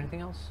 Is there anything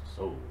else?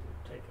 Soul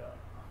Taker.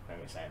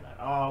 Maybe saying that.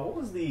 Oh, what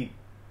was the...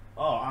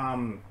 I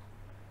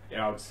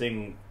would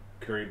sing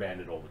Curry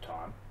Bandit all the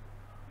time.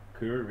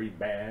 Curry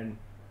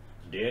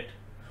Bandit.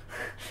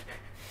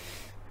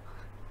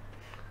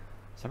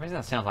 For some reason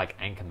that sounds like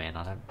Anchorman.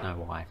 I don't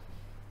know why.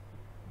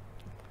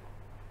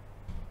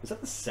 Is that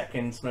the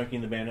second Smokey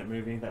and the Bandit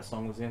movie that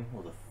song was in?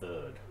 Or the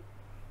third?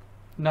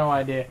 No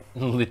idea.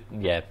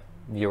 Yeah,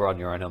 you're on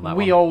your own on that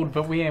We one. old,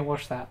 but we ain't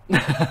watched that.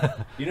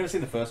 You never seen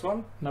the first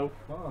one? Nope.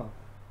 Oh.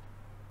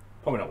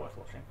 Probably not worth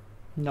watching.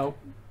 Nope.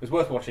 It was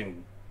worth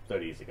watching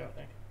 30 years ago, I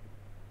think.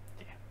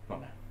 Yeah.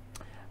 Not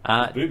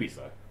now. Boobies,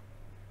 though.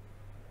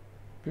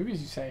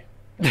 Boobies, you say.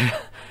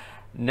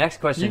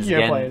 Next question is Yugioh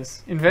again.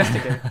 players.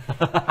 Investigate.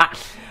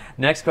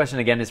 Next question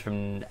again is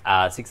from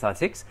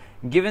 6i6.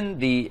 Given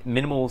the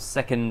minimal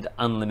second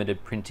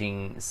unlimited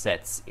printing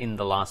sets in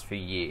the last few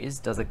years,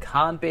 does a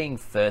card being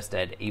first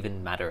ed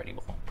even matter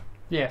anymore?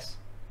 Yes.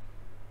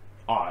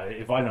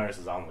 If I notice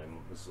it's unlim,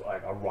 it's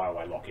like a right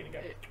away lock in and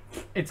go.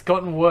 It's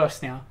gotten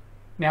worse now.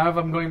 Now if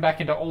I'm going back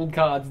into old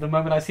cards, the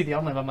moment I see the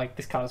unlim, I'm like,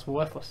 this card is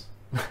worthless.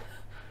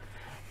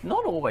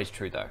 Not always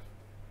true though.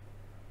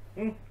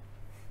 Mm.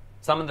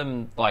 Some of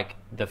them, like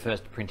the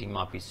first printing,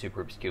 might be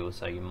super obscure,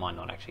 so you might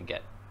not actually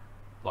get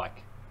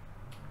like.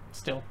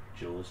 Still.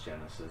 Jules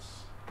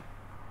Genesis.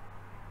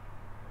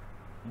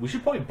 We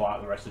should probably buy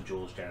the rest of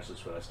Jules Genesis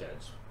first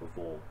eds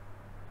before,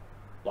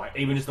 like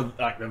even just the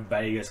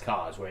Vegas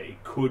cards where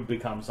it could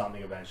become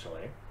something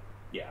eventually.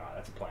 Yeah, alright,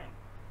 that's a plan.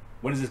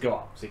 When does this go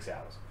up? 6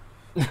 hours.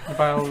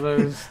 Buy all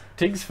those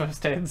Tiggs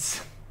first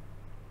eds.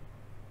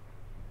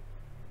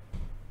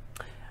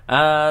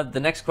 The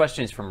next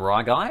question is from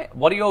Rye Guy.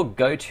 What are your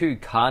go-to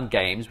card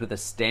games with a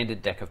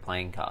standard deck of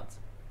playing cards?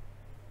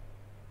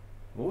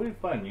 What would we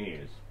play on New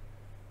Year's?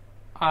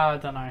 I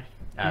don't know.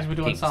 Because we're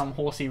doing Kings. some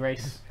horsey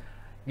race.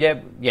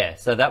 Yeah.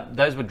 So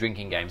those were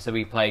drinking games. So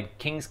we played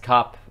King's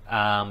Cup.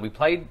 We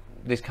played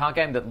this card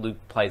game that Luke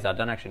plays. I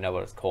don't actually know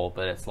what it's called,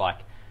 but it's like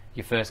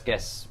you first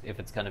guess if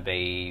it's going to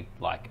be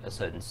like a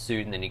certain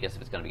suit, and then you guess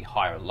if it's going to be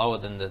higher or lower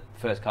than the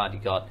first card you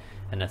got,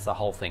 and that's the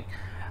whole thing.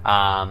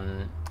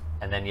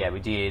 And then we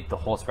did the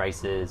horse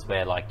races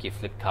where like you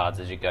flip cards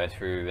as you go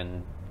through,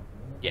 and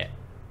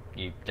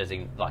you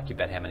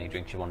bet how many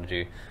drinks you want to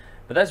do.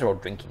 But those are all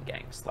drinking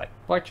games. Like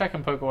Blackjack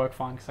and poker work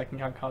fine because I can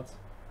count cards.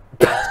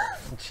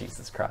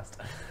 Jesus Christ.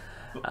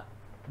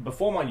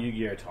 Before my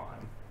Yu-Gi-Oh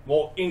time,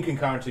 well, in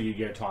concurrent to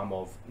Yu-Gi-Oh time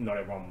of not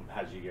everyone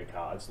has Yu-Gi-Oh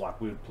cards,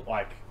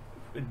 like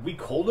we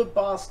called it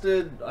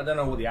bastard. I don't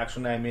know what the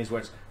actual name is.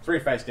 Where it's 3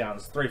 face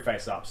downs, 3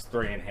 face ups,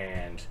 3 in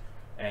hand,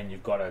 and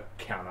you've got to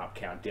count up,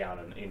 count down,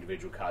 and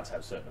individual cards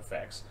have certain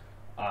effects.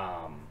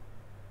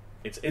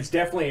 It's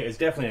definitely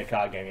a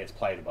card game. It's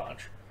played a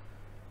bunch.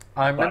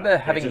 I remember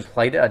having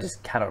played it. I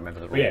just cannot remember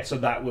the rules. Yeah, so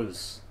that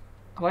was.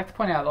 I'd like to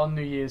point out on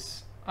New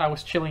Year's, I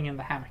was chilling in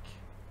the hammock,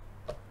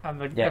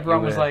 and Yeah,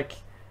 everyone you was were. like,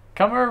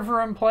 "Come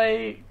over and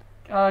play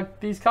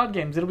these card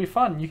games. It'll be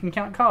fun. You can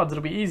count cards.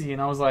 It'll be easy."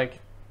 And I was like,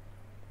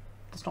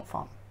 "That's not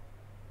fun.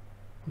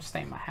 I'm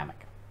staying in my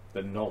hammock."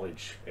 The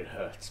knowledge, it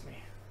hurts me.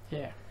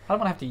 Yeah, I don't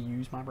want to have to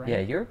use my brain. Yeah,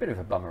 you're a bit of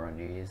a bummer on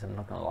New Year's. I'm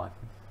not gonna lie.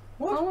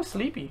 What? I was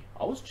sleepy.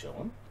 I was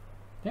chilling.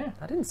 Yeah,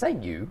 I didn't say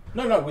you.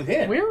 No, with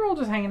him. we were all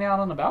just hanging out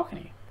on the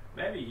balcony.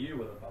 Maybe you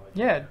were the bummer.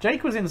 Yeah,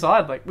 Jake was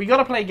inside. Like, we got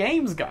to play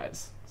games,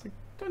 guys. It's like,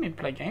 don't need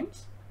to play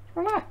games.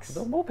 Relax.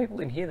 There were more people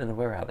in here than there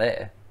were out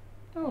there.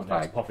 That was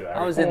That's like, popular.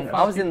 I was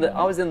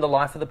in the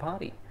life of the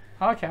party.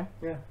 okay.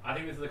 Yeah. I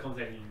think this is a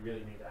conversation you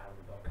really need to have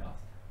on the podcast.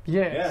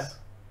 Yes.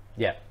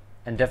 Yeah,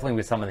 and definitely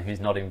with someone who's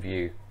not in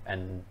view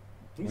and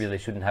really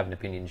shouldn't have an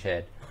opinion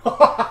shared.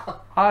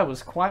 I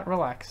was quite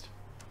relaxed.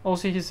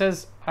 Also, he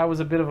says I was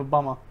a bit of a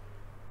bummer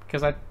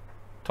because I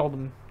told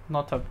him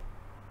not to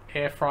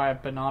air fry a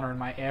banana in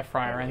my air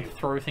fryer and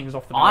throw things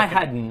off the balcony. I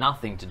had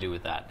nothing to do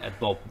with that.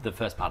 Well, the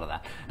first part of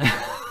that.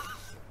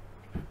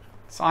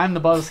 So I'm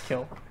the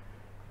buzzkill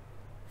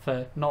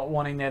for not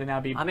wanting there to now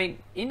be I mean,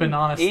 in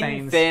banana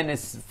stains.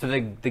 fairness for the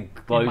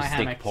glow my stick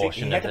hammock. He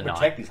portion had of to the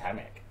protect night. his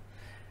hammock.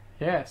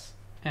 Yes.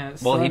 And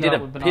it Well, he ended did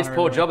up a with piss banana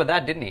poor everywhere. job at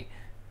that, didn't he?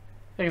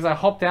 Because I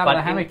hopped out But of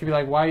the in- hammock to be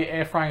like, why are you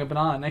air frying a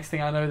banana? Next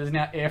thing I know, there's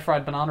now air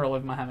fried banana all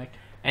over my hammock.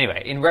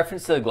 Anyway, in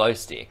reference to the glow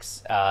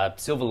sticks,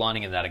 silver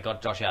lining in that, it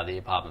got Josh out of the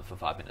apartment for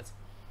 5 minutes.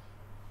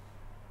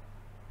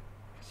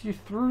 So you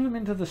threw them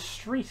into the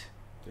street.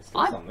 There's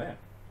still some there.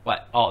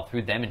 What? Oh,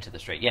 threw them into the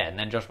street. Yeah, and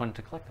then Josh went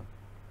to collect them.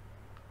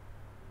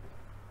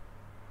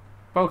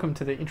 Welcome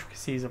to the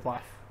intricacies of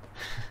life.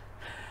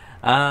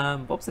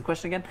 What was the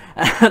question again?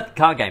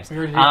 Card games. We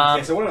already did.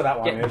 Yeah, so whatever that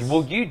one Yeah, is.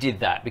 well, you did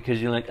that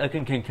because you're like, I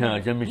can count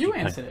cards. I'm a You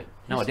shit answered cunt. it.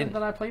 No, You I said didn't.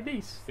 that I played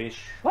these.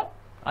 Fish, What?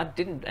 I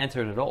didn't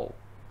answer it at all.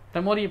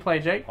 Then what do you play,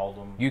 Jake?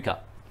 Hold'em. Yuka.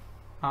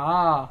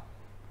 Ah.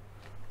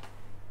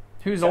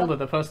 Who's Yeah. older,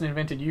 the person who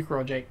invented Euchre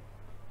or Jake?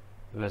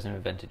 The person who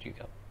invented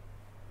Yuka.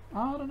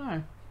 Oh, I don't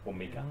know. Or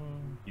Mika.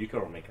 Yuka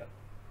or Mika?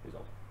 Who's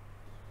older?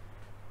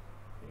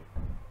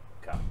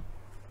 Yuka.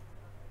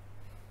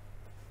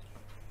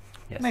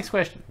 Yes. Next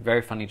question.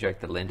 Very funny joke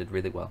that landed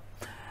really well.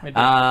 We did.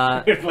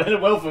 It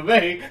landed well for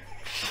me.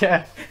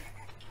 Yeah.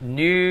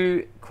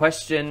 New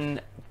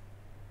question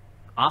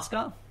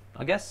asker,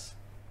 I guess.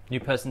 New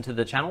person to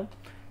the channel.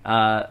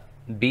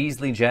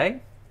 Beasley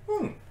J.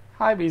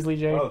 Hi, Beasley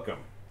J. Welcome.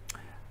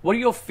 What are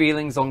your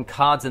feelings on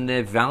cards and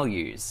their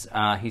values?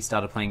 He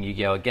started playing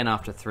Yu-Gi-Oh! Again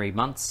after 3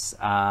 months.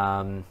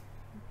 After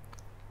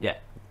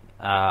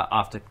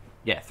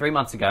 3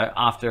 months ago,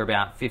 after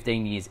about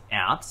 15 years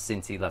out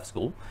since he left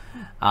school,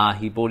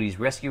 he bought his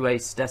Rescue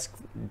Ace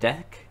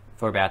deck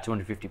for about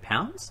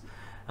 £250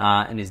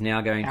 and is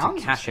now going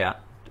to cash out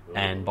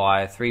and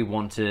buy 3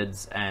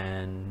 Wanteds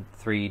and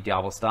 3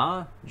 Diablo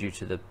Star due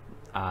to the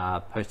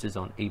posters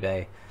on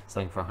eBay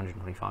selling for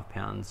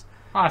 £125.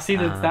 I see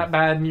that it's that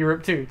bad in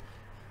Europe too.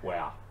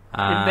 Wow.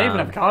 They even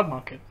have a card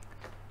market.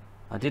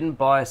 I didn't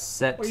buy a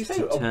set What, you say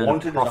to a turn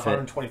wanted is profit.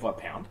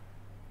 £125?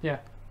 Yeah.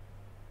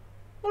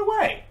 No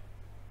way.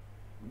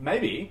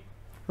 Maybe.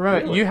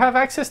 Remember, Really? you have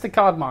access to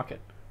card market.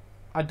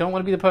 I don't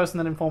want to be the person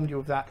that informed you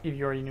of that if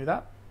you already knew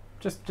that.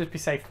 Just be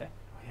safe there.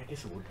 Oh, yeah, I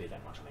guess it would be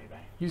that much on eBay.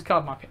 Use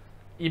card market.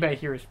 eBay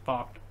here is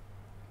fucked.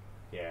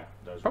 Yeah.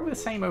 Those Probably the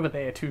would. same over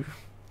there too.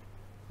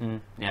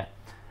 Yeah.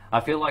 I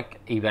feel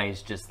like eBay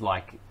is just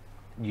like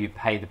you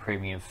pay the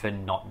premium for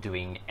not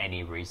doing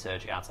any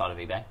research outside of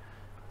eBay.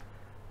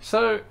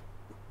 So,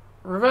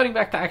 reverting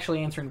back to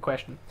actually answering the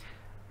question.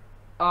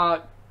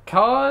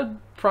 Card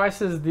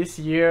prices this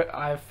year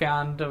I've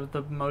found are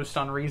the most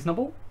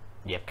unreasonable.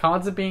 Yep.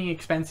 Cards are being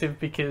expensive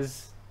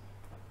because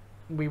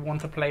we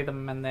want to play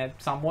them and they're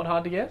somewhat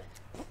hard to get.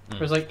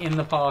 Whereas like in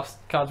the past,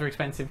 cards were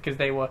expensive because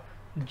they were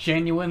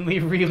genuinely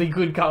really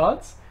good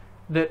cards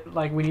that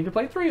like we need to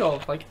play 3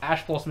 of. Like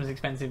Ash Blossom is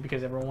expensive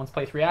because everyone wants to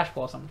play 3 Ash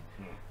Blossom.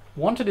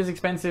 Wanted is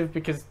expensive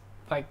because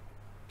like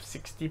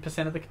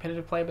 60% of the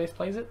competitive player base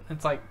plays it.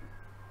 It's like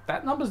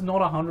that number's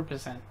not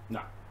 100%.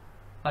 No.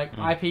 Like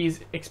IP is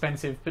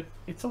expensive, but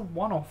it's a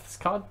one-off. This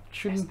card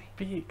shouldn't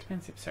be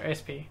expensive. So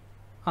SP.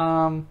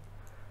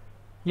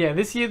 Yeah,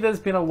 this year there's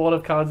been a lot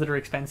of cards that are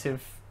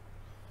expensive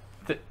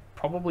that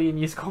probably in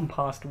years gone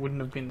past wouldn't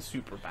have been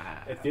super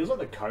bad. It feels like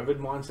the COVID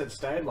mindset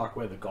stayed, like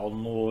where the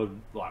Golden Lord,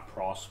 like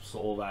Prosps,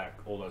 all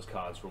those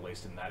cards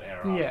released in that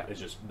era. Yeah. It's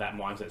just that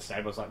mindset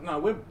stayed. But it's like, no,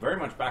 we're very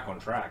much back on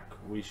track.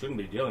 We shouldn't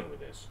be dealing with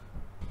this.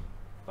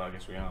 But I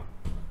guess we are.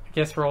 I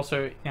guess we're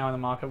also now in the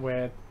market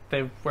where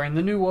we're in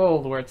the new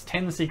world where it's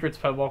 10 secrets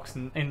per box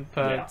and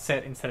per Yeah.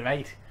 set instead of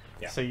 8.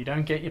 Yeah. So you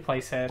don't get your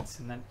play sets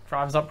and that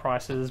drives up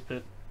prices,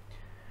 but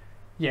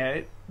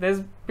Yeah,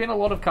 there's been a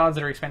lot of cards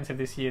that are expensive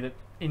this year that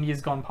in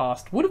years gone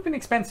past would have been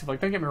expensive. Like,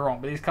 don't get me wrong,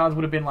 but these cards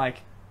would have been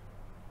like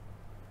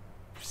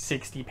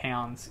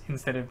 £60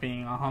 instead of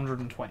being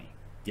 120.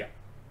 Yeah.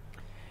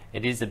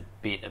 It is a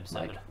bit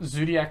absurd. Like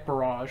Zodiac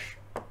Barrage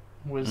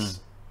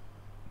was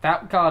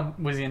that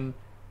card was in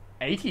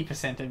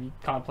 80%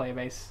 of card player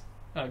base.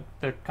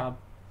 The card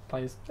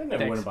players. They never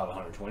decks. went above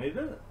 120, did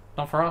it?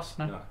 Not for us,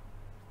 no. No.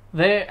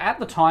 There at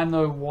the time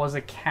though was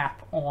a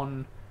cap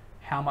on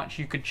how much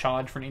you could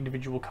charge for an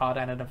individual card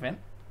at an event,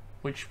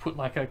 which put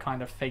like a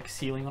kind of fake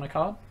ceiling on a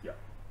card. Yeah.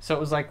 So it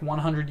was like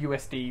 100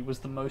 USD was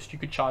the most you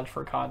could charge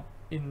for a card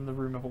in the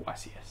room of a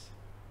YCS.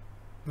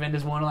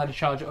 Vendors weren't allowed to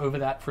charge over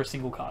that for a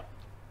single card.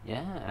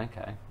 Yeah,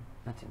 okay.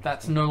 That's interesting.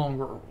 That's no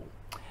longer a rule.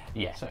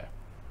 Yeah. So,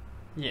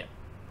 yeah.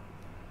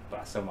 But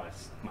I sell my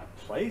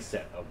play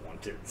set of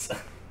wanteds.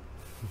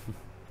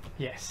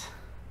 Yes.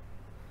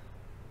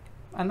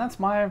 And that's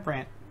my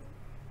rant.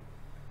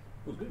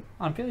 It was good.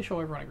 I'm fairly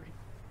sure everyone agreed.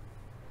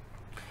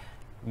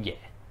 Yeah.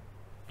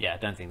 Yeah, I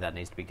don't think that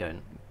needs to be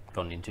gone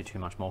into too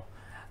much more.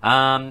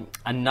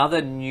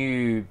 Another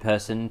new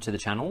person to the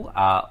channel,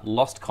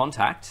 Lost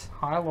Contact.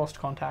 I lost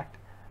contact.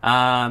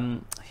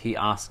 He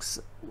asks,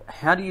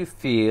 how do you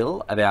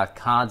feel about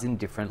cards in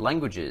different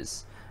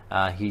languages?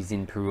 He's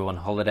in Peru on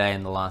holiday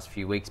in the last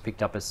few weeks,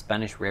 picked up a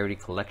Spanish Rarity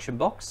Collection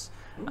box.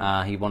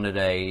 He wanted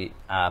a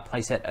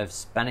playset of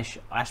Spanish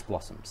Ash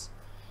Blossoms.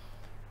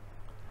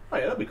 Oh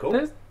yeah, that'd be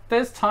cool.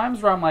 There's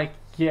times where I'm like,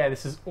 yeah,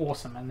 this is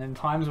awesome, and then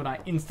times when I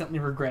instantly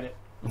regret it.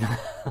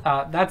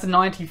 That's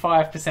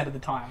 95% of the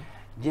time.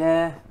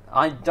 Yeah,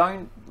 I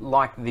don't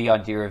like the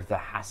idea of the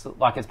hassle.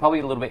 Like, it's probably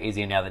a little bit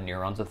easier now that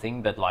Neuron's a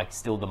thing, but like,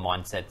 still the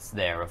mindset's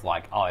there of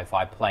like, oh, if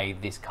I play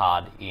this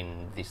card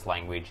in this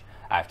language,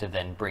 I have to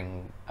then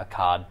bring a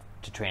card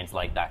to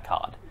translate that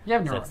card. You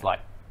have So Neuron. it's like,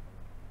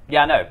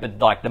 yeah, I know, but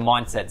like the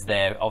mindset's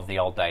there of the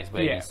old days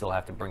where Yeah. you still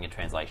have to bring a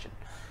translation.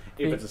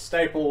 If it's a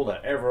staple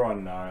that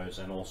everyone knows,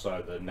 and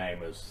also the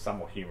name is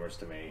somewhat humorous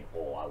to me,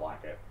 or I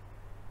like it,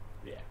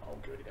 yeah, I'll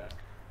give it a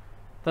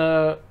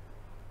go.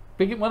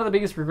 One of the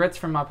biggest regrets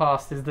from my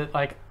past is that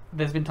like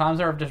there's been times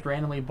where I've just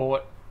randomly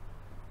bought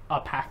a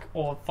pack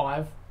or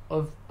 5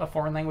 of a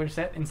foreign language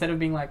set instead of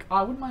being like, oh,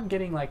 I wouldn't mind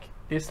getting like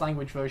this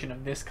language version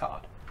of this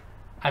card.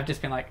 I've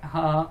just been like,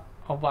 I'll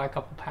buy a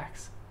couple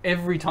packs.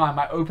 Every time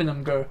I open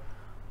them, go,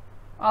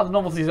 the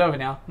novelty's over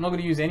now. I'm not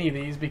going to use any of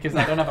these because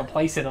I don't have a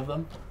playset of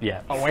them.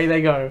 Yeah. Away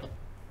they go.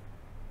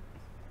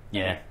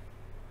 Yeah.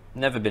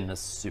 Never been a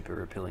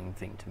super appealing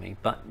thing to me,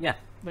 but yeah.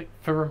 Like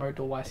for remote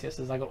dual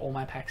YCSs, I got all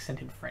my packs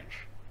sent in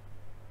French.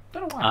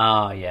 Don't know why.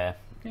 Oh, yeah.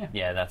 Yeah.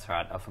 Yeah, that's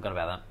right. I forgot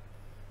about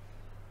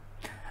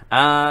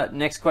that.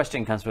 Next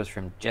question comes to us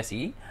from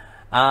Jesse.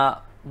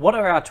 What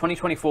are our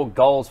 2024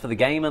 goals for the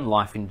game and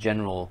life in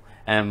general?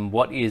 And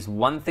what is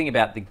one thing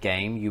about the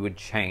game you would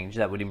change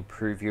that would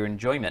improve your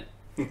enjoyment,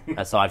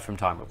 aside from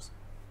time rules?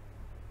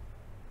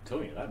 I'm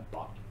telling you, that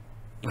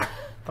button.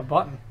 The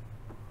button.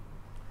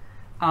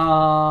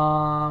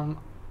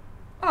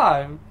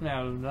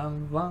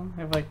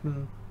 If I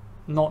can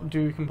not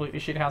do completely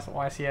shit house at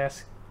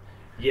YCS,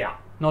 Yeah.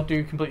 not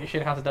do completely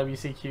shit house at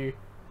WCQ.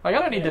 Like, I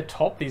don't need to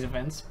top these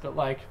events, but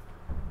like,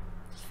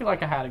 I just feel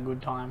like I had a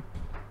good time.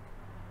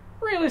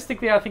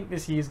 Realistically, I think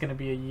this year is going to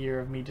be a year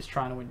of me just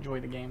trying to enjoy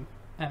the game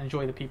and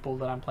enjoy the people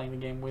that I'm playing the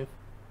game with,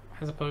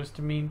 as opposed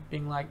to me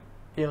being like,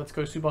 yeah, let's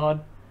go super hard.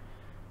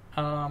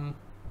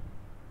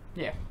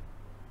 Yeah.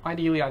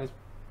 Ideally, I just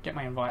get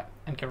my invite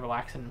and can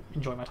relax and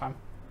enjoy my time.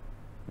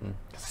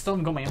 Because I still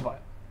haven't got my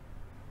invite.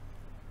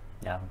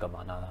 Yeah, I haven't got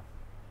mine either.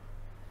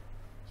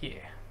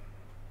 Yeah.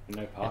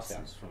 No pass It's-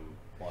 downs from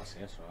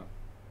YCS, right?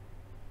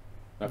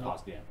 No No.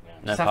 pass down. Yeah.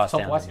 No Just have to pass top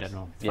downs in YCS.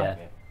 general. It's fine.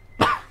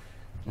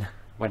 Yeah.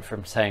 Went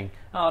from saying,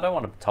 oh, I don't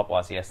want to top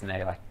YCS, and now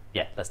you're like,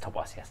 yeah, let's top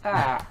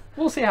YCS.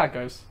 We'll see how it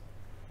goes.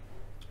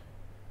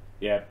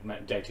 Yeah,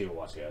 day 2 of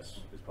YCS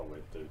is probably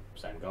the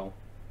same goal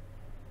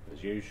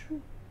as usual.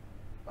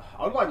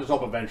 I'd like to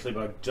top eventually,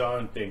 but I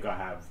don't think I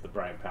have the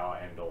brain power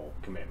and or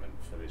commitment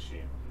for this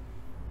year.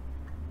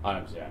 I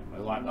understand. I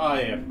was like, oh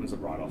yeah, it's a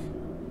write-off.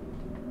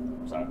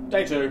 So,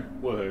 day 2,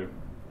 woohoo.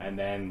 And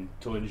then,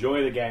 to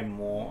enjoy the game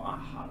more, I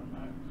don't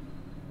know.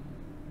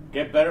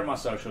 Get better at my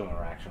social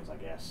interactions, I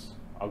guess.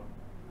 I'll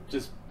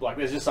just, like,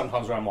 there's just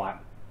sometimes where I'm like,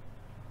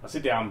 I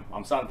sit down,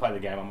 I'm starting to play the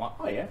game, I'm like,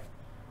 oh yeah,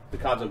 the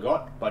cards I've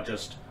got, but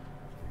just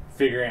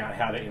figuring out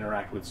how to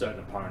interact with certain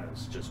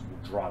opponents just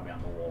will drive me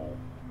up the wall.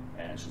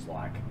 And it's just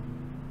like,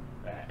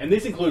 and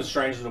this includes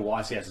strangers at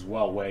YCS as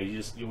well, where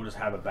you will just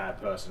have a bad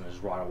person, and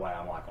just right away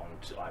I'm like,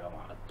 I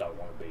don't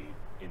want to be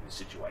in this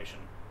situation.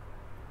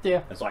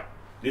 Yeah. It's like,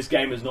 this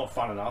game is not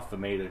fun enough for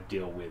me to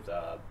deal with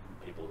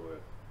people who are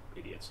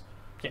idiots.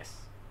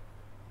 Yes.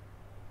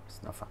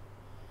 It's not fun.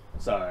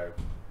 So,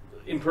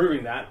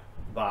 improving that,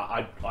 but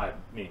I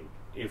mean,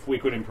 if we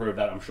could improve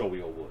that, I'm sure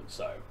we all would.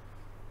 So,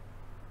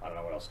 I don't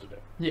know what else to do.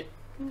 Yeah.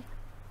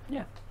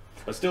 Yeah.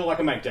 But still, I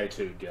can make day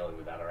 2 dealing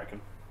with that, I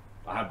reckon.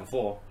 I have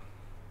before.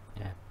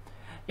 Yeah.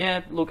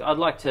 Yeah, look, I'd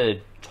like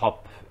to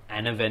top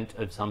an event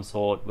of some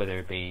sort, whether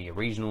it be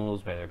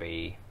regionals, whether it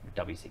be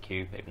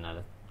WCQ, even though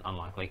that's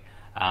unlikely.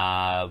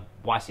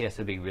 YCS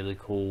would be really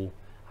cool.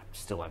 I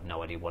still have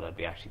no idea what I'd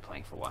be actually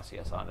playing for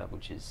YCS either,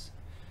 which is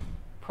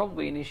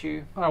probably an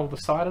issue. I will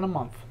decide in a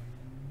month.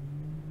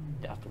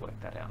 You have to work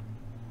that out.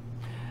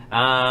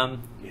 Yeah,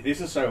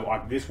 this is so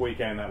like this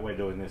weekend that we're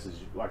doing this is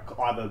like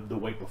either the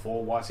week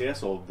before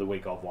YCS or the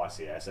week of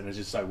YCS, and it's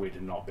just so weird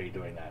to not be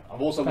doing that.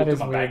 I've also looked at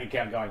my bank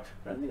account going,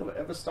 I don't think I've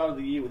ever started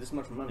the year with this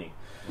much money.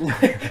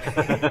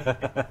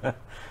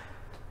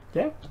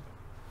 Yeah.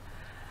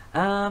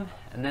 And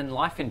then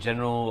life in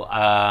general,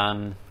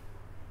 I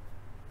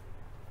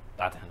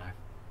don't know.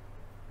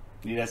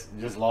 You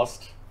just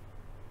lost.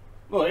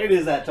 Well, it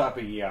is that type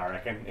of year, I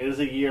reckon. It is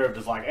a year of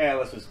just like,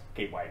 let's just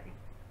keep waiting.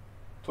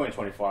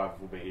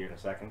 2025 will be here in a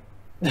second.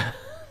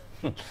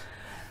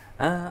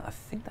 I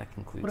think that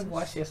concludes.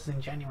 What if YCS is in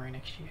January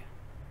next year?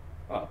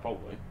 Oh,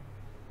 probably.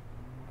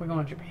 We're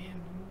going to Japan.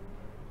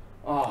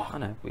 Oh, I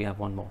know, we have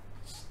one more.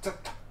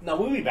 no,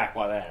 we'll be back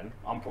by then.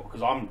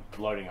 Because I'm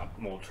loading up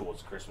more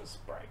towards Christmas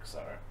break,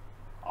 so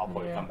I'll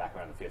probably come back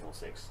around the 5th or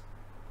 6th.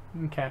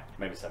 Okay.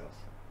 Maybe 7th.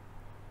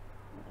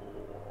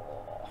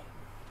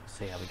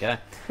 See how we go.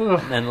 Ugh.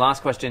 And then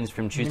last questions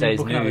from Tuesday's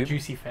Book another noob.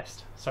 Juicy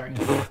Fest. Sorry.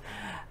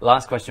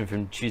 Last question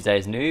from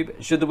Tuesday's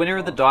noob. Should the winner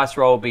of the dice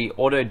roll be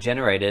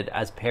auto-generated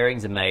as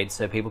pairings are made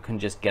so people can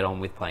just get on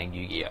with playing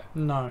Yu-Gi-Oh?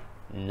 No.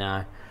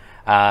 No.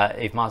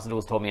 If Master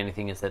Duel's taught me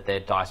anything, is that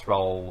their dice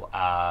roll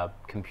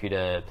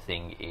computer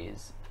thing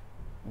is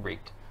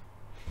rigged.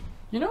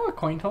 You know a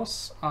coin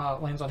toss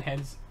lands on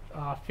heads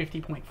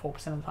 50.4%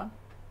 of the time?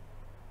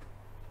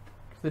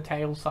 The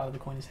tail side of the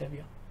coin is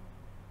heavier.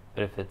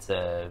 But if it's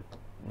a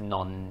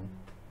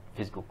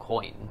non-physical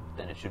coin,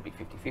 then it should be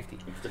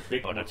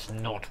 50-50. But it's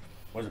not.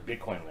 What does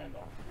Bitcoin land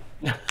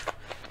on?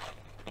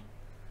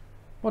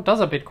 What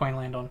does a Bitcoin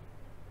land on?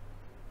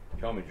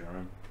 Tell me,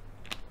 Jerome.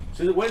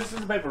 Where's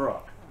scissors, paper,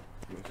 rock?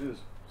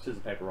 Scissors,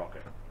 paper, rock.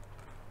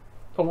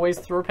 Always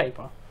throw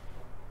paper.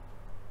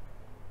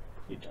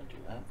 You don't do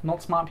that.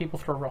 Not smart people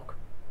throw rock.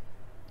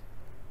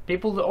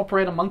 People that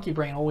operate a monkey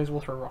brain always will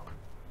throw rock.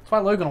 That's why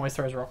Logan always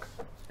throws rock.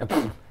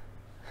 If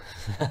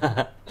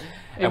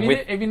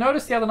you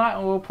noticed the other night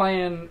when we were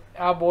playing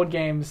our board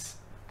games,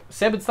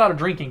 Seb had started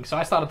drinking, so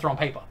I started throwing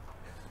paper.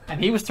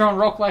 And he was throwing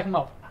rock like a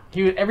mob.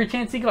 Every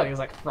chance he got, he was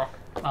like, rock.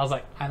 And I was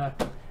like, I know.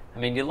 I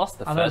mean, you lost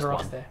the I know first the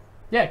rock's one. there.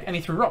 Yeah, and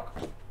he threw rock.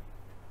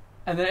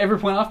 And then every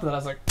point after that, I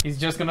was like, he's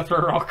just going to throw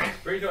rock.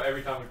 Pretty sure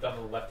every time we've done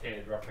the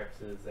left-handed rock paper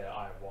scissors there,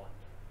 I have won.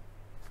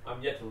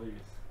 I'm yet to lose.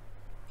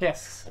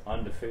 Yes.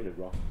 Undefeated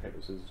rock,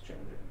 paper, scissors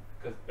champion.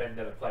 Because Ben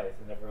never plays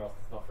and everyone else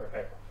does not throw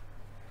paper.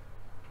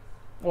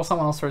 Or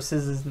someone else throws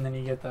scissors and then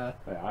you get the...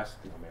 Yeah, I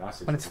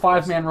When it's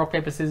 5-man rock,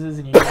 paper, scissors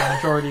and you get the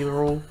majority of the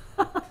rule.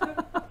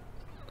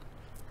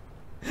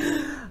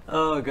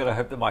 Oh, good. I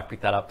hope the mic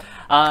picked that up.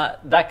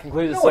 That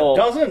concludes us No, all. it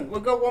doesn't.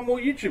 We've got one more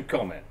YouTube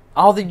comment.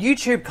 Oh, the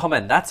YouTube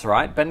comment. That's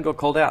right. Ben got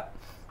called out.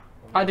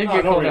 I did No,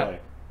 get not called really. out.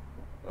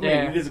 I mean,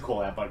 Yeah. it is a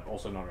call out, but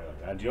also not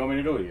really. Do you want me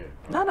to do it? You?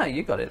 No,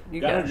 you got it.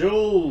 You got Gunner it.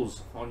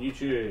 Jules on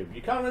YouTube.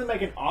 You can't really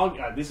make an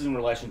argument. This is in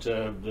relation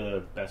to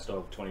the best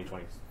of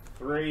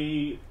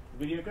 2023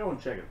 video. Go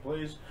and check it,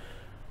 please.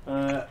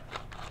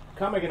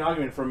 Can't make an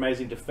argument for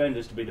Amazing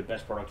Defenders to be the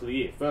best product of the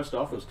year. First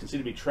off, it was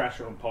considered to be trash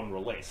upon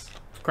release.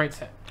 Great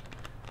set.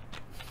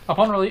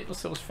 Upon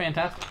release, it was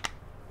fantastic.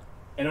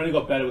 And only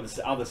got better with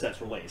the other sets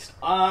released.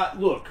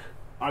 Look,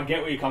 I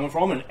get where you're coming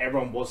from, and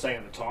everyone was saying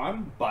at the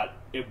time, but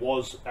it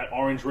was at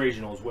Orange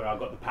Regionals where I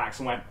got the packs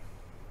and went,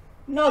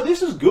 no,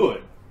 this is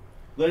good.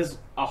 There's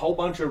a whole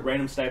bunch of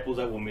random staples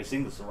that were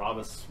missing. The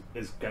Seravis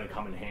is going to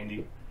come in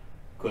handy,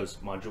 because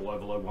my Dual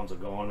Overload ones are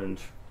gone, and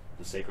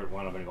the secret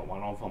one I've only got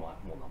one of. I'm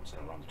like, well, no, I'm just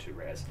going to run the 2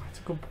 rares. That's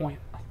a good point.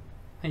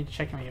 I need to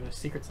check if the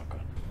secrets I've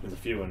got. There's a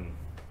few in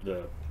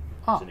the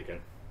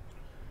Syndicate.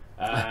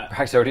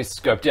 Brack's already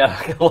scoped out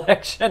our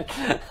collection.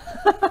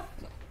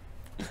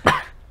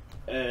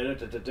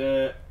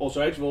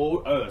 Also, Age of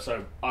Overlord,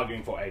 so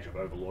arguing for Age of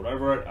Overlord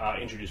over it,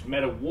 introduced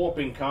meta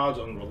warping cards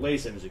on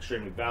release and is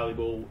extremely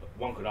valuable.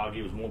 One could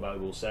argue it was more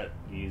valuable set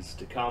years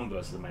to come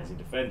versus Amazing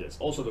Defenders.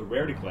 Also, the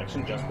Rarity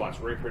Collection, just by its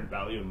reprint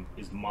value,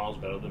 is miles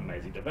better than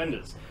Amazing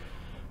Defenders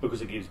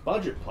because it gives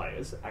budget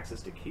players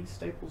access to key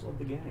staples of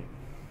the game.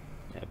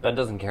 Yeah, Ben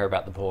doesn't care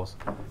about the pause.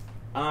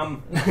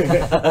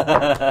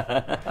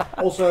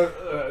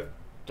 Also,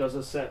 does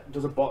a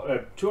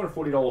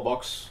 $240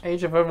 box?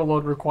 Age of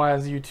Overlord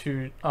requires you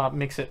to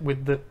mix it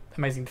with the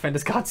Amazing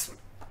Defenders cards.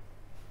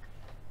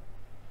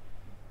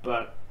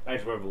 But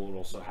Age of Overlord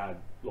also had...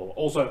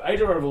 Also,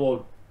 Age of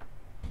Overlord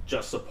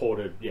just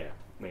supported, either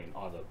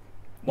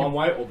one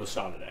way or the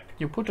starter deck.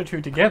 You put the two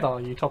together,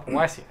 you top a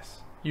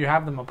YCS. You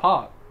have them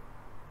apart.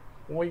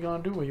 What are you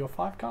going to do with your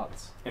 5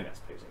 cards? And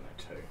SP's in there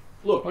too.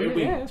 Look,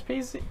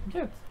 SP's...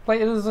 Yeah,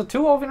 there's a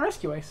 2-of in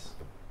Rescue Ace.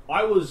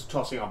 I was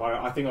tossing up.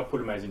 I think I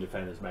put Amazing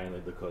Defenders mainly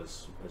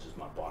because it's just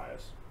my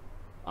bias.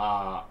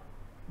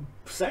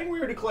 Saying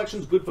Rarity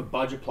Collection's good for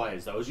budget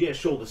players, though, is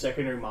sure, the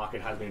secondary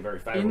market has been very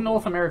favourable. In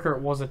North America,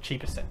 it was a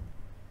cheaper set.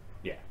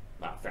 Yeah,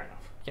 fair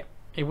enough. Yeah,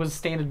 it was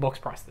standard box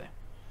price there.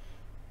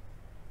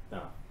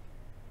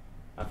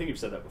 I think you've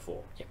said that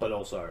before. Yep. But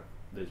also,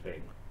 there's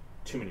been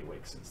too many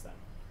weeks since then.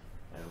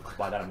 And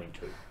by that I mean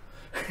 2.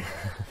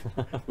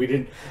 We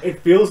didn't...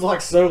 It feels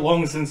like so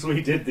long since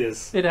we did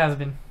this. It has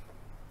been.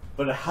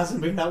 But it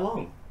hasn't been that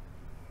long.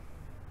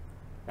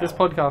 This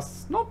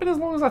podcast's not been as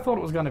long as I thought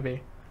it was going to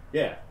be.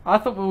 Yeah. I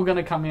thought we were going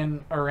to come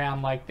in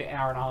around like the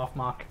hour and a half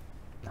mark.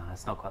 No,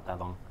 it's not quite that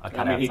long. I I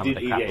cut mean, out some of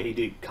the crap. he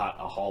did cut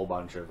a whole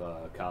bunch of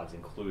cards,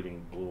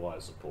 including Blue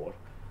Eyes support.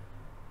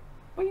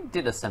 We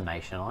did a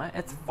summation on it.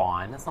 It's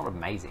fine. It's not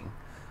amazing.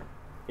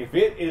 If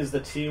it is the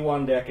Tier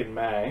 1 deck in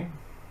May...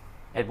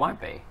 It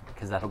won't be,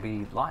 because that'll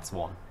be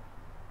Lightsworn.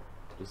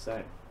 Just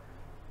saying.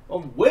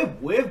 Well,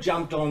 we've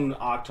jumped on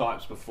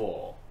archetypes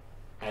before,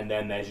 and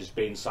then there's just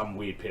been some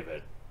weird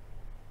pivot,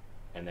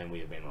 and then we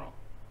have been wrong.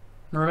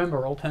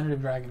 Remember, Alternative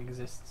Dragon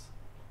exists.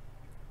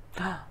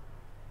 I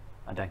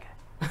don't care.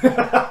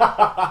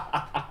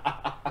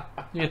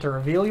 You get to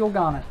reveal your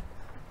garnet.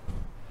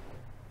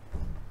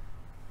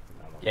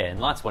 Yeah, in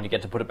Lightsworn you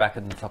get to put it back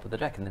in the top of the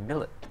deck and then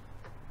mill it.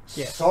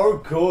 Yeah. So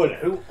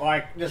good.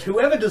 Just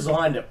whoever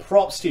designed it,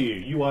 props to you.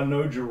 You are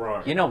no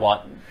Jerome. You know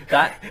what?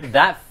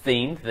 That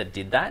fiend that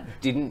did that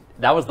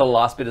that was the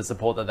last bit of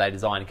support that they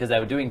designed, because they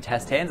were doing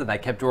test hands and they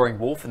kept drawing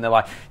wolf and they're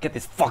like, get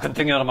this fucking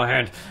thing out of my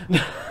hand.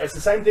 It's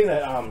the same thing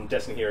that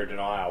Destiny Hero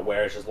Denial,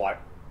 where it's just like...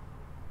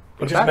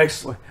 It just back.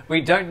 makes...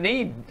 We don't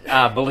need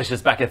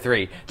Malicious back at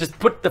 3. Just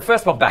put the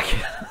first one back.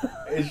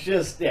 It's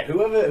just... Yeah,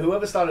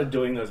 whoever started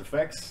doing those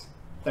effects,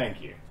 thank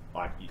you.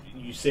 Like,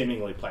 you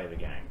seemingly play the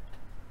game.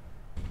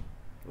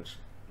 Which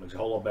looks a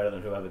whole lot better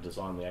than whoever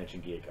designed the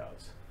Ancient Gear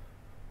cards.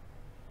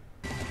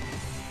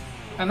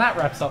 And that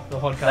wraps up the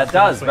podcast. That for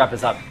does this week. wrap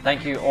us up.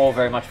 Thank you all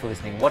very much for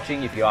listening and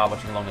watching. If you are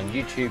watching along on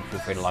YouTube, feel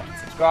free to like and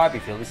subscribe.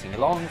 If you're listening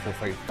along, feel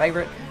free to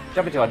favourite.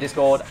 Jump into our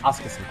Discord,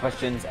 ask us some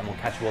questions, and we'll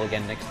catch you all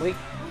again next week.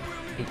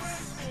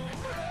 Peace.